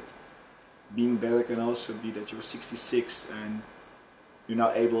cycling, but being better can also be that you're 66 and you're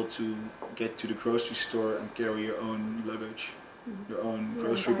now able to get to the grocery store and carry your own luggage, your own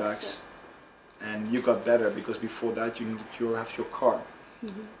grocery bags, and you got better because before that you have your car.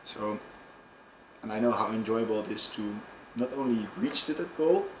 So and I know how enjoyable it is to not only reach to that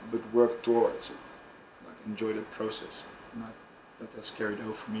goal, but work towards it. Like enjoy the process. And that has carried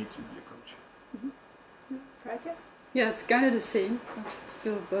over for me to be a coach. Freike? Yeah, it's kind of the same. I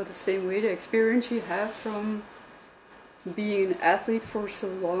feel about the same way. The experience you have from being an athlete for so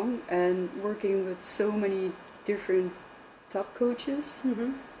long and working with so many different top coaches.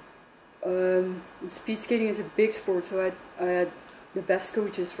 Speed skating is a big sport, so I had the best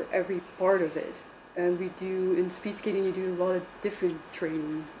coaches for every part of it. And in speed skating you do a lot of different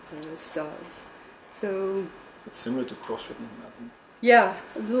training styles. So It's similar to CrossFit, I think. yeah,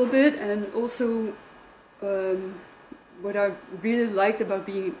 a little bit. And also what I really liked about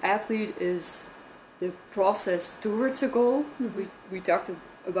being an athlete is the process towards a goal. We talked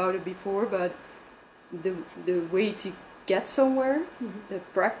about it before, but the way to get somewhere, the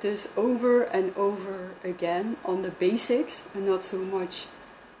practice over and over again on the basics and not so much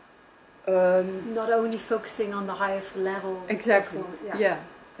Not only focusing on the highest level. exactly before, yeah.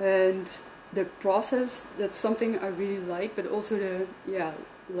 And the process, that's something I really like, but also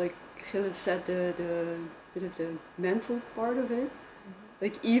like Gilles said, the bit of the mental part of it.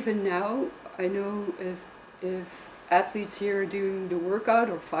 Like even now I know if athletes here are doing the workout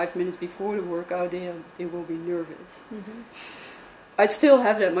or 5 minutes before the workout, they will be nervous. I still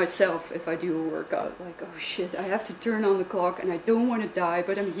have that myself if I do a workout. Like, oh shit, I have to turn on the clock and I don't want to die,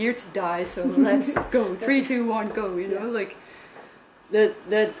 but I'm here to die, so let's go. 3, 2, 1, go, you know? Like,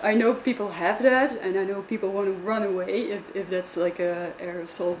 that I know people have that, and I know people want to run away if that's like a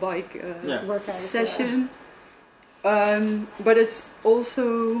aerosol bike Workout session. But it's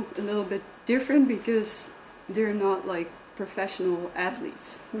also a little bit different because they're not like professional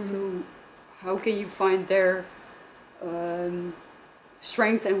athletes. So how can you find their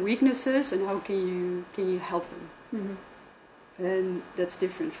strengths and weaknesses, and how can you help them? And that's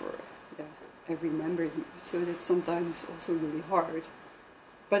different for every member, so that's sometimes also really hard.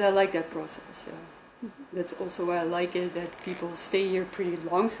 But I like that process. That's also why I like it, that people stay here pretty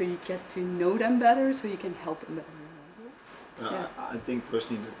long, so you get to know them better, so you can help them better. I think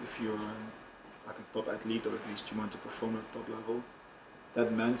personally that if you're like a top athlete, or at least you want to perform at top level,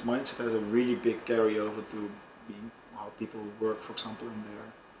 that mindset has a really big carryover to being how people work, for example, in their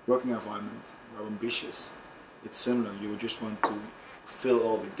working environment, are ambitious. It's similar, you just want to fill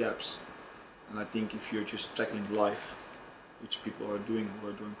all the gaps. And I think if you're just tackling life, which people are doing who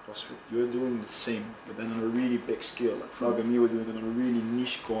are doing CrossFit, you're doing the same, but then on a really big scale. Like Frauke and me were doing it on a really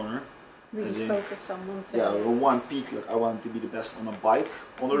niche corner. Really focused on one thing. Yeah, on one peak. Like I wanted to be the best on a bike,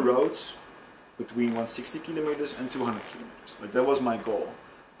 on the roads, between 160 kilometers and 200 kilometers. Like that was my goal.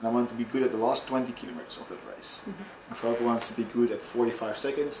 And I wanted to be good at the last 20 kilometers of that race. And Frauke wants to be good at 45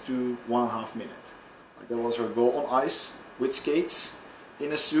 seconds to 1.5 minutes. Like that was her goal on ice, with skates,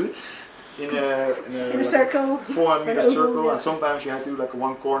 in a suit, in a circle, 400 meter oval, circle, yeah. and sometimes you had to do like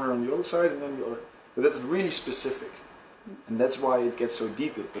one corner on the other side and then the other. But that's really specific, and that's why it gets so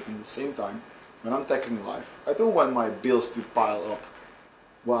detailed. But at the same time, when I'm tackling life, I don't want my bills to pile up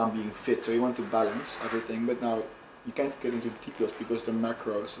while I'm being fit. So you want to balance everything, but now you can't get into the details because the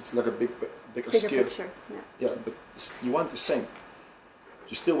macros. It's like a bigger scale. picture. Yeah, but you want the same.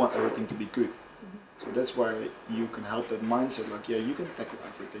 You still want everything to be good. So that's why you can help that mindset. Like, yeah, you can tackle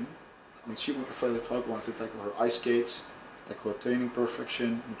everything. And she would prefer that Frauke wants to tackle her ice skates, tackle her training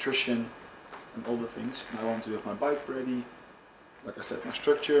perfection, nutrition, and all the things. And I want to have my bike ready. Like I said, my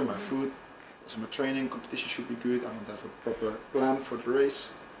structure, my food, also my training, competition should be good. I want to have a proper plan for the race.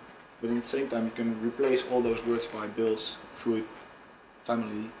 But at the same time, you can replace all those words by bills, food,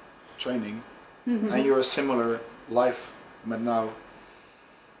 family, training, and you're a similar life, but now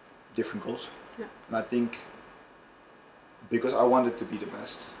different goals. Yeah. And I think because I wanted to be the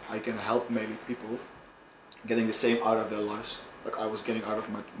best, I can help maybe people getting the same out of their lives, like I was getting out of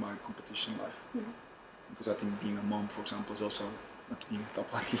my competition life. Because I think being a mom, for example, is also not being a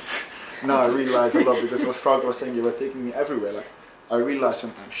top athlete. Now I realize a lot, because what Frauke was saying, you were taking me everywhere. Like I realized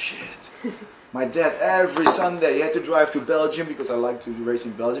sometimes, shit. My dad every Sunday he had to drive to Belgium, because I like to race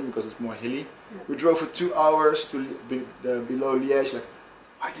in Belgium because it's more hilly. We drove for 2 hours to below Liège. Like,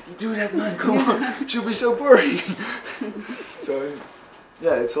 why did he do that, man? Come on, it should be so boring. So,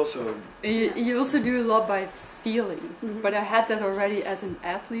 yeah, it's also. You also do a lot by feeling, but I had that already as an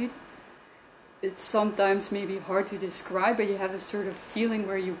athlete. It's sometimes maybe hard to describe, but you have a sort of feeling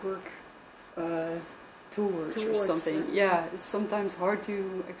where you work towards or something. Yeah, it's sometimes hard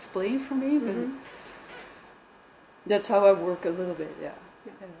to explain for me, but that's how I work a little bit. Yeah.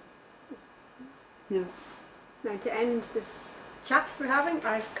 Now to end this chat we're having,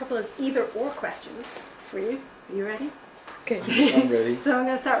 I have a couple of either or questions for you. Are you ready? Okay. I'm ready. So I'm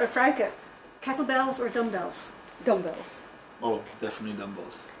going to start with Frauke. Kettlebells or dumbbells? Dumbbells. Oh, definitely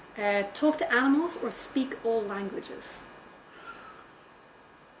dumbbells. Talk to animals or speak all languages?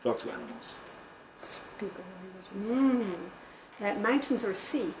 Talk to animals. Speak all languages. Mountains or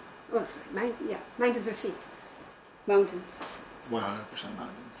sea? Oh, sorry, mountains or sea? Mountains. 100%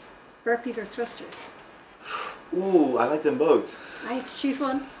 mountains. Burpees or thrusters? Ooh, I like them both. I have to choose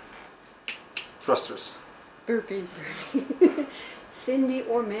one. Thrusters. Burpees. Cindy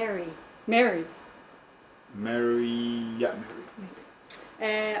or Mary? Mary. Mary. Yeah,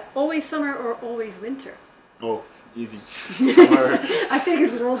 Mary. Always summer or always winter? Oh, easy. Summer. I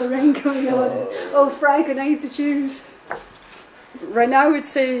figured with all the rain going on. Oh, Frank, and I have to choose. Right now I would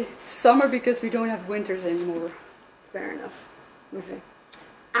say summer because we don't have winters anymore. Fair enough. Okay.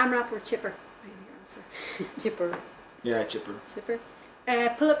 AMRAP or chipper? I know your answer. Chipper. Yeah, chipper. Chipper.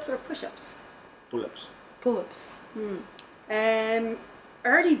 Pull-ups or push-ups? Pull-ups. Pull-ups.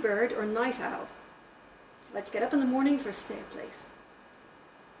 Early bird or night owl? Do you like to get up in the mornings or stay up late?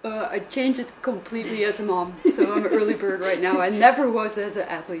 I changed it completely as a mom, so I'm an early bird right now. I never was as an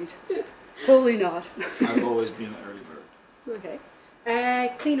athlete. Totally not. I've always been an early bird. Okay.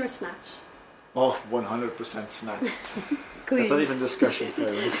 Clean or snatch? Oh, 100% snack. Clean. That's not even discussion,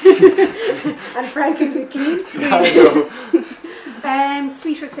 Ferry. And Frank is it clean? I know.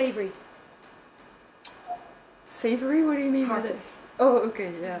 Sweet or savoury? Savory? What do you mean by Hearty. that? Oh,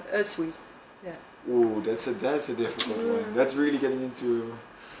 okay, yeah. Sweet. Yeah. Ooh, that's a difficult one. That's really getting into.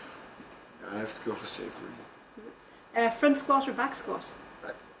 I have to go for savory. Front squat or back squat?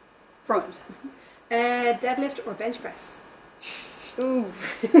 Front. Deadlift or bench press? Ooh.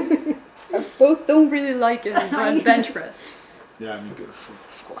 I both don't really like it. But bench press. Yeah, I'm good for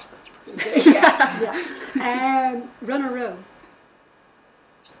of course bench press. yeah. Run or row?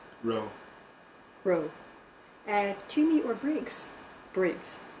 Row. Row. Toomey or Briggs?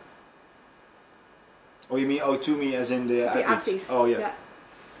 Briggs. Oh, you mean to me as in the The athlete. Oh yeah.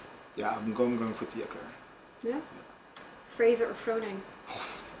 Yeah, I'm going for Tia Claire. Yeah. Fraser or Froning?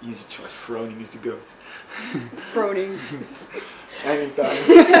 Easy choice. Froning is the goat. Froning. Anytime.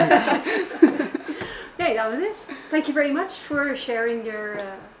 Okay, that was it. Thank you very much for sharing your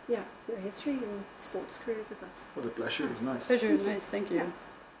history and sports career with us. What a pleasure. It was nice. Pleasure. Nice. Thank you.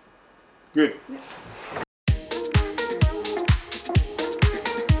 Good. Yeah.